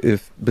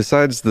 if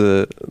besides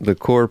the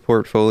core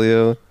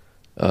portfolio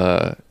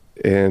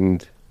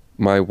and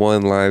my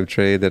one live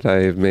trade that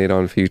I have made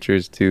on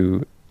futures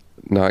to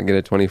not get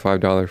a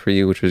 $25 for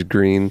you, which was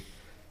green,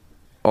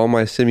 all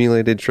my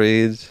simulated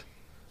trades,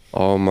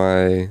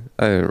 I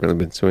haven't really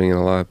been swinging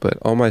a lot, but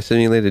all my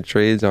simulated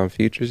trades on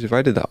futures, if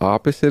I did the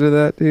opposite of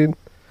that, dude,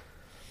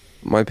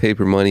 my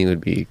paper money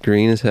would be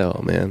green as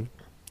hell, man.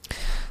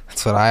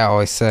 That's what I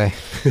always say.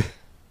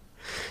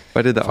 If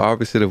I did the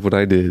opposite of what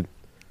I did,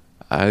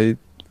 I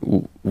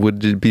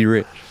would be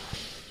rich.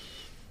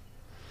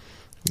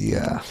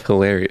 Yeah. It's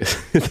hilarious.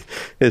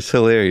 It's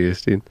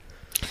hilarious, dude.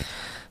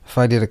 If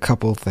I did a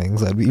couple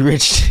things, I'd be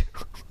rich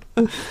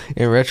too.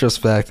 In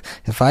retrospect,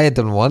 if I had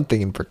done one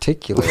thing in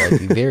particular, I'd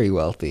be very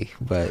wealthy.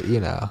 But, you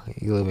know,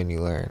 you live and you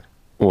learn.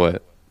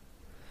 What?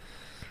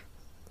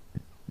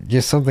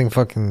 Just something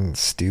fucking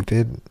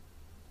stupid.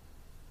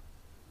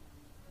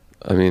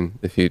 I mean,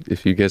 if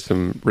you get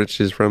some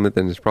riches from it,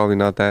 then it's probably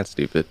not that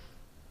stupid.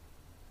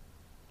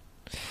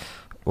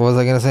 What was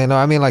I gonna say? No,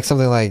 I mean like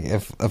something like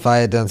if I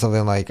had done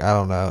something like, I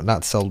don't know,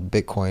 not sell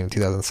Bitcoin in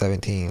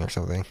 2017 or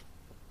something.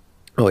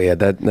 Oh yeah,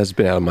 that's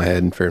been out of my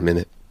head for a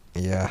minute.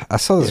 Yeah, I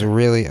saw a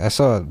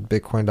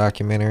Bitcoin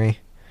documentary.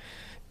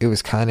 It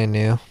was kind of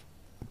new,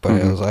 but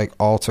it was like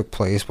all took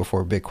place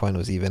before Bitcoin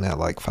was even at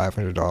like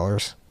 $500.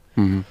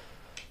 Mm-hmm.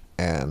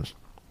 And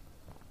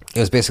it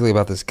was basically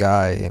about this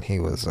guy, and he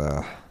was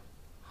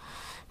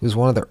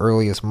one of the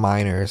earliest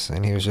miners,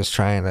 and he was just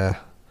trying to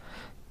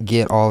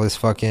get all this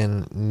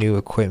fucking new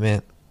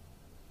equipment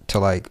to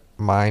like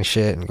mine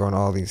shit and going to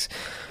all these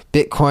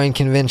Bitcoin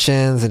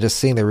conventions and just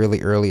seeing the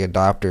really early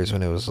adopters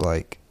when it was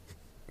like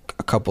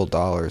a couple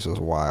dollars was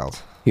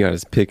wild. He got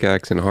his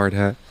pickaxe and hard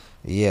hat.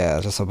 Yeah,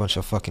 just a bunch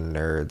of fucking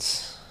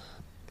nerds.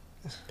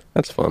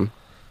 That's fun.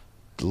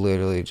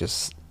 Literally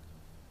just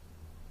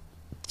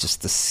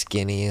the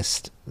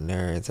skinniest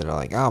nerds that are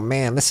like, oh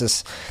man, this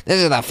is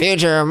the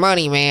future of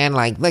money, man.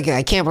 Like, look,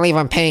 I can't believe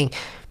I'm paying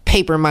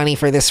paper money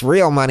for this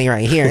real money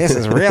right here. This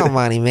is real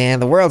money, man.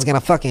 The world's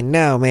gonna fucking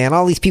know, man.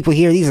 All these people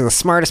here, these are the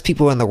smartest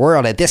people in the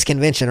world at this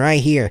convention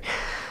right here.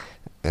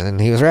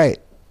 And he was right.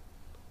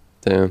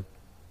 Damn.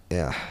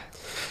 Yeah.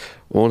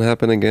 Won't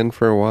happen again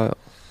for a while.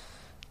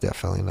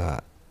 Definitely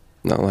not.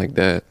 Not like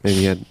that.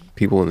 Maybe you had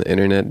people on the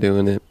internet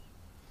doing it.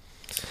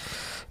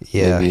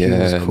 Yeah, he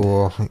was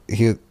cool.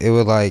 It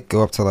would like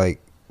go up to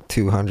like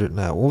 200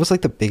 now. What was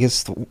like the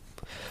biggest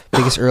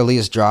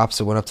earliest drops?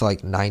 It went up to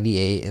like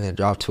 98 and then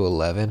dropped to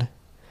 11.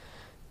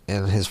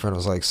 And his friend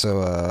was like, so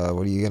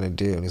what are you gonna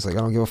do? And he's like, I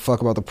don't give a fuck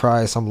about the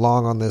price. I'm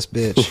long on this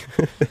bitch.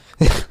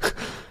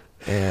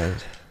 And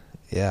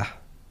yeah,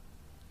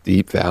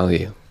 deep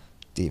value.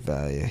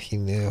 He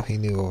knew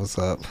what was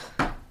up.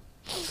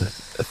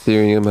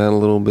 Ethereum had a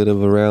little bit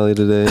of a rally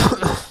today.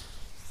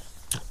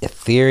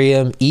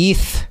 Ethereum,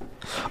 ETH.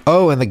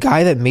 Oh, and the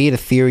guy that made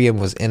Ethereum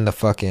was in the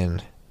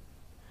fucking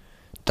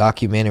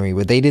documentary,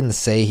 but they didn't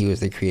say he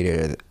was the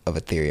creator of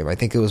Ethereum. I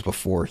think it was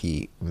before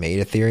he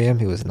made Ethereum.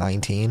 He was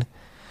 19.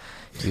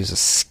 He was a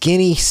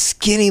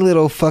skinny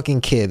little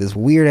fucking kid, this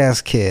weird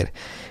ass kid.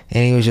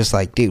 And he was just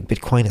like, dude,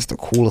 Bitcoin is the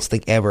coolest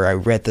thing ever. I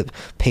read the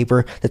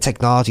paper. The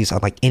technology is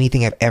unlike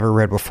anything I've ever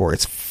read before.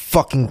 It's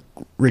fucking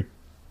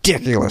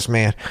ridiculous,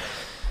 man.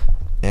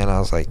 And I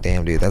was like,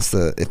 damn, dude, that's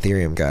the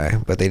Ethereum guy.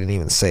 But they didn't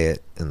even say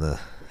it in the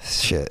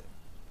shit.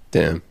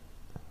 Damn.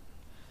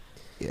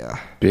 Yeah.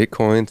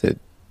 Bitcoin to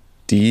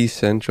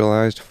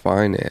decentralized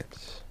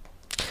finance.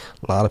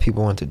 A lot of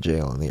people went to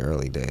jail in the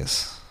early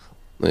days.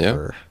 Yeah.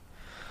 For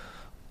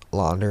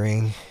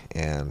laundering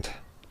and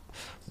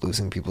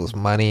losing people's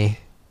money.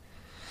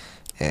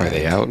 Are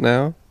they out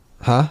now?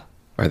 Huh?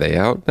 Are they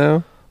out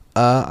now?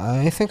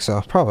 I think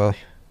so. Probably.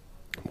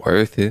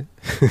 Worth it.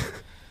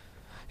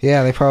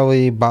 Yeah, they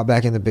probably bought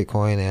back into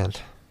Bitcoin and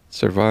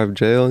survived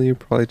jail and you're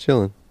probably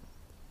chilling.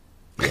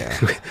 Yeah.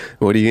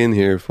 What are you in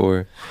here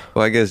for?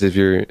 Well, I guess if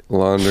you're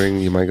laundering,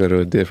 you might go to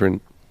a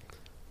different,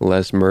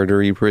 less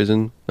murdery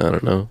prison. I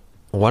don't know.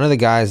 One of the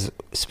guys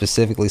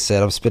specifically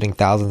said, I'm spending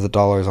thousands of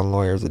dollars on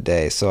lawyers a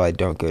day so I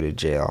don't go to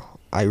jail.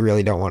 I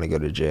really don't want to go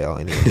to jail.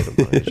 And he ended up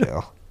going to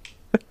jail.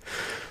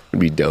 It'd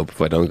be dope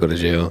if I don't go to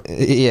jail.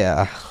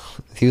 Yeah.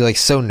 He was like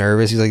so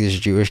nervous. He's like this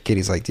Jewish kid.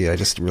 He's like, dude, I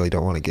just really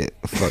don't want to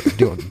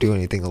do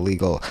anything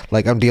illegal.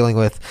 Like I'm getting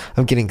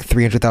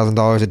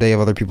 $300,000 a day of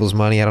other people's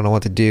money. I don't know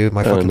what to do.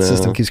 My fucking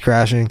system keeps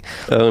crashing.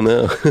 Oh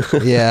no.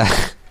 Yeah.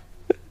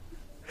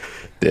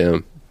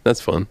 Damn.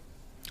 That's fun.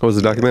 What was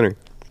the documentary?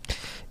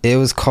 It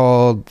was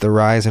called The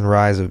Rise and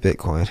Rise of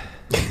Bitcoin.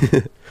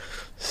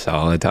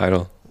 Solid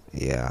title.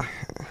 Yeah.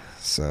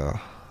 So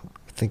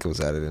I think it was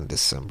added in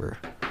December.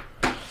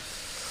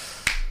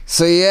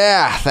 So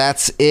yeah,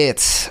 that's it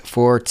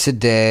for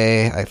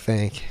today, I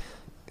think.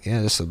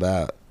 Yeah, just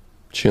about.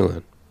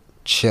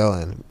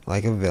 Chilling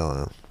like a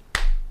villain.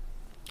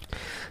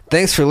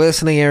 Thanks for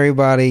listening,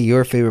 everybody.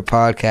 Your favorite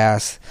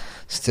podcast.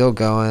 Still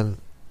going.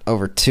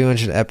 Over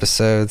 200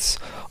 episodes.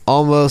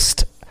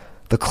 Almost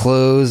the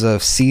close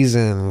of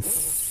season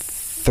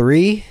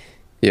 3.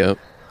 Yep.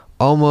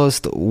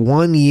 Almost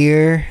 1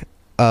 year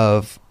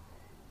of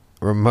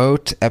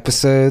remote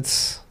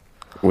episodes.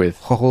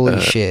 With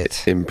holy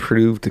shit,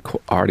 improved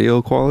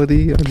audio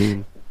quality. I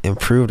mean,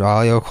 improved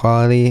audio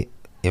quality,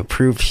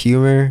 improved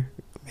humor,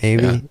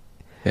 maybe.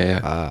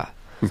 Yeah.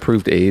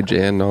 Improved age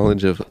and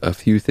knowledge of a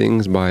few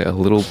things by a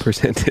little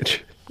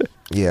percentage.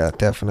 Yeah,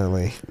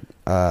 definitely.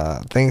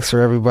 Thanks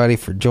for everybody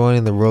for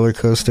joining the roller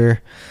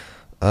coaster.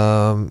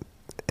 And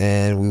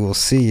we will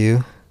see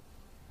you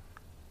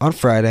on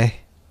Friday.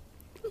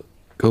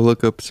 Go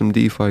look up some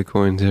DeFi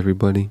coins,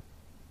 everybody.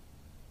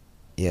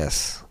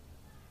 Yes.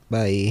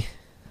 Bye.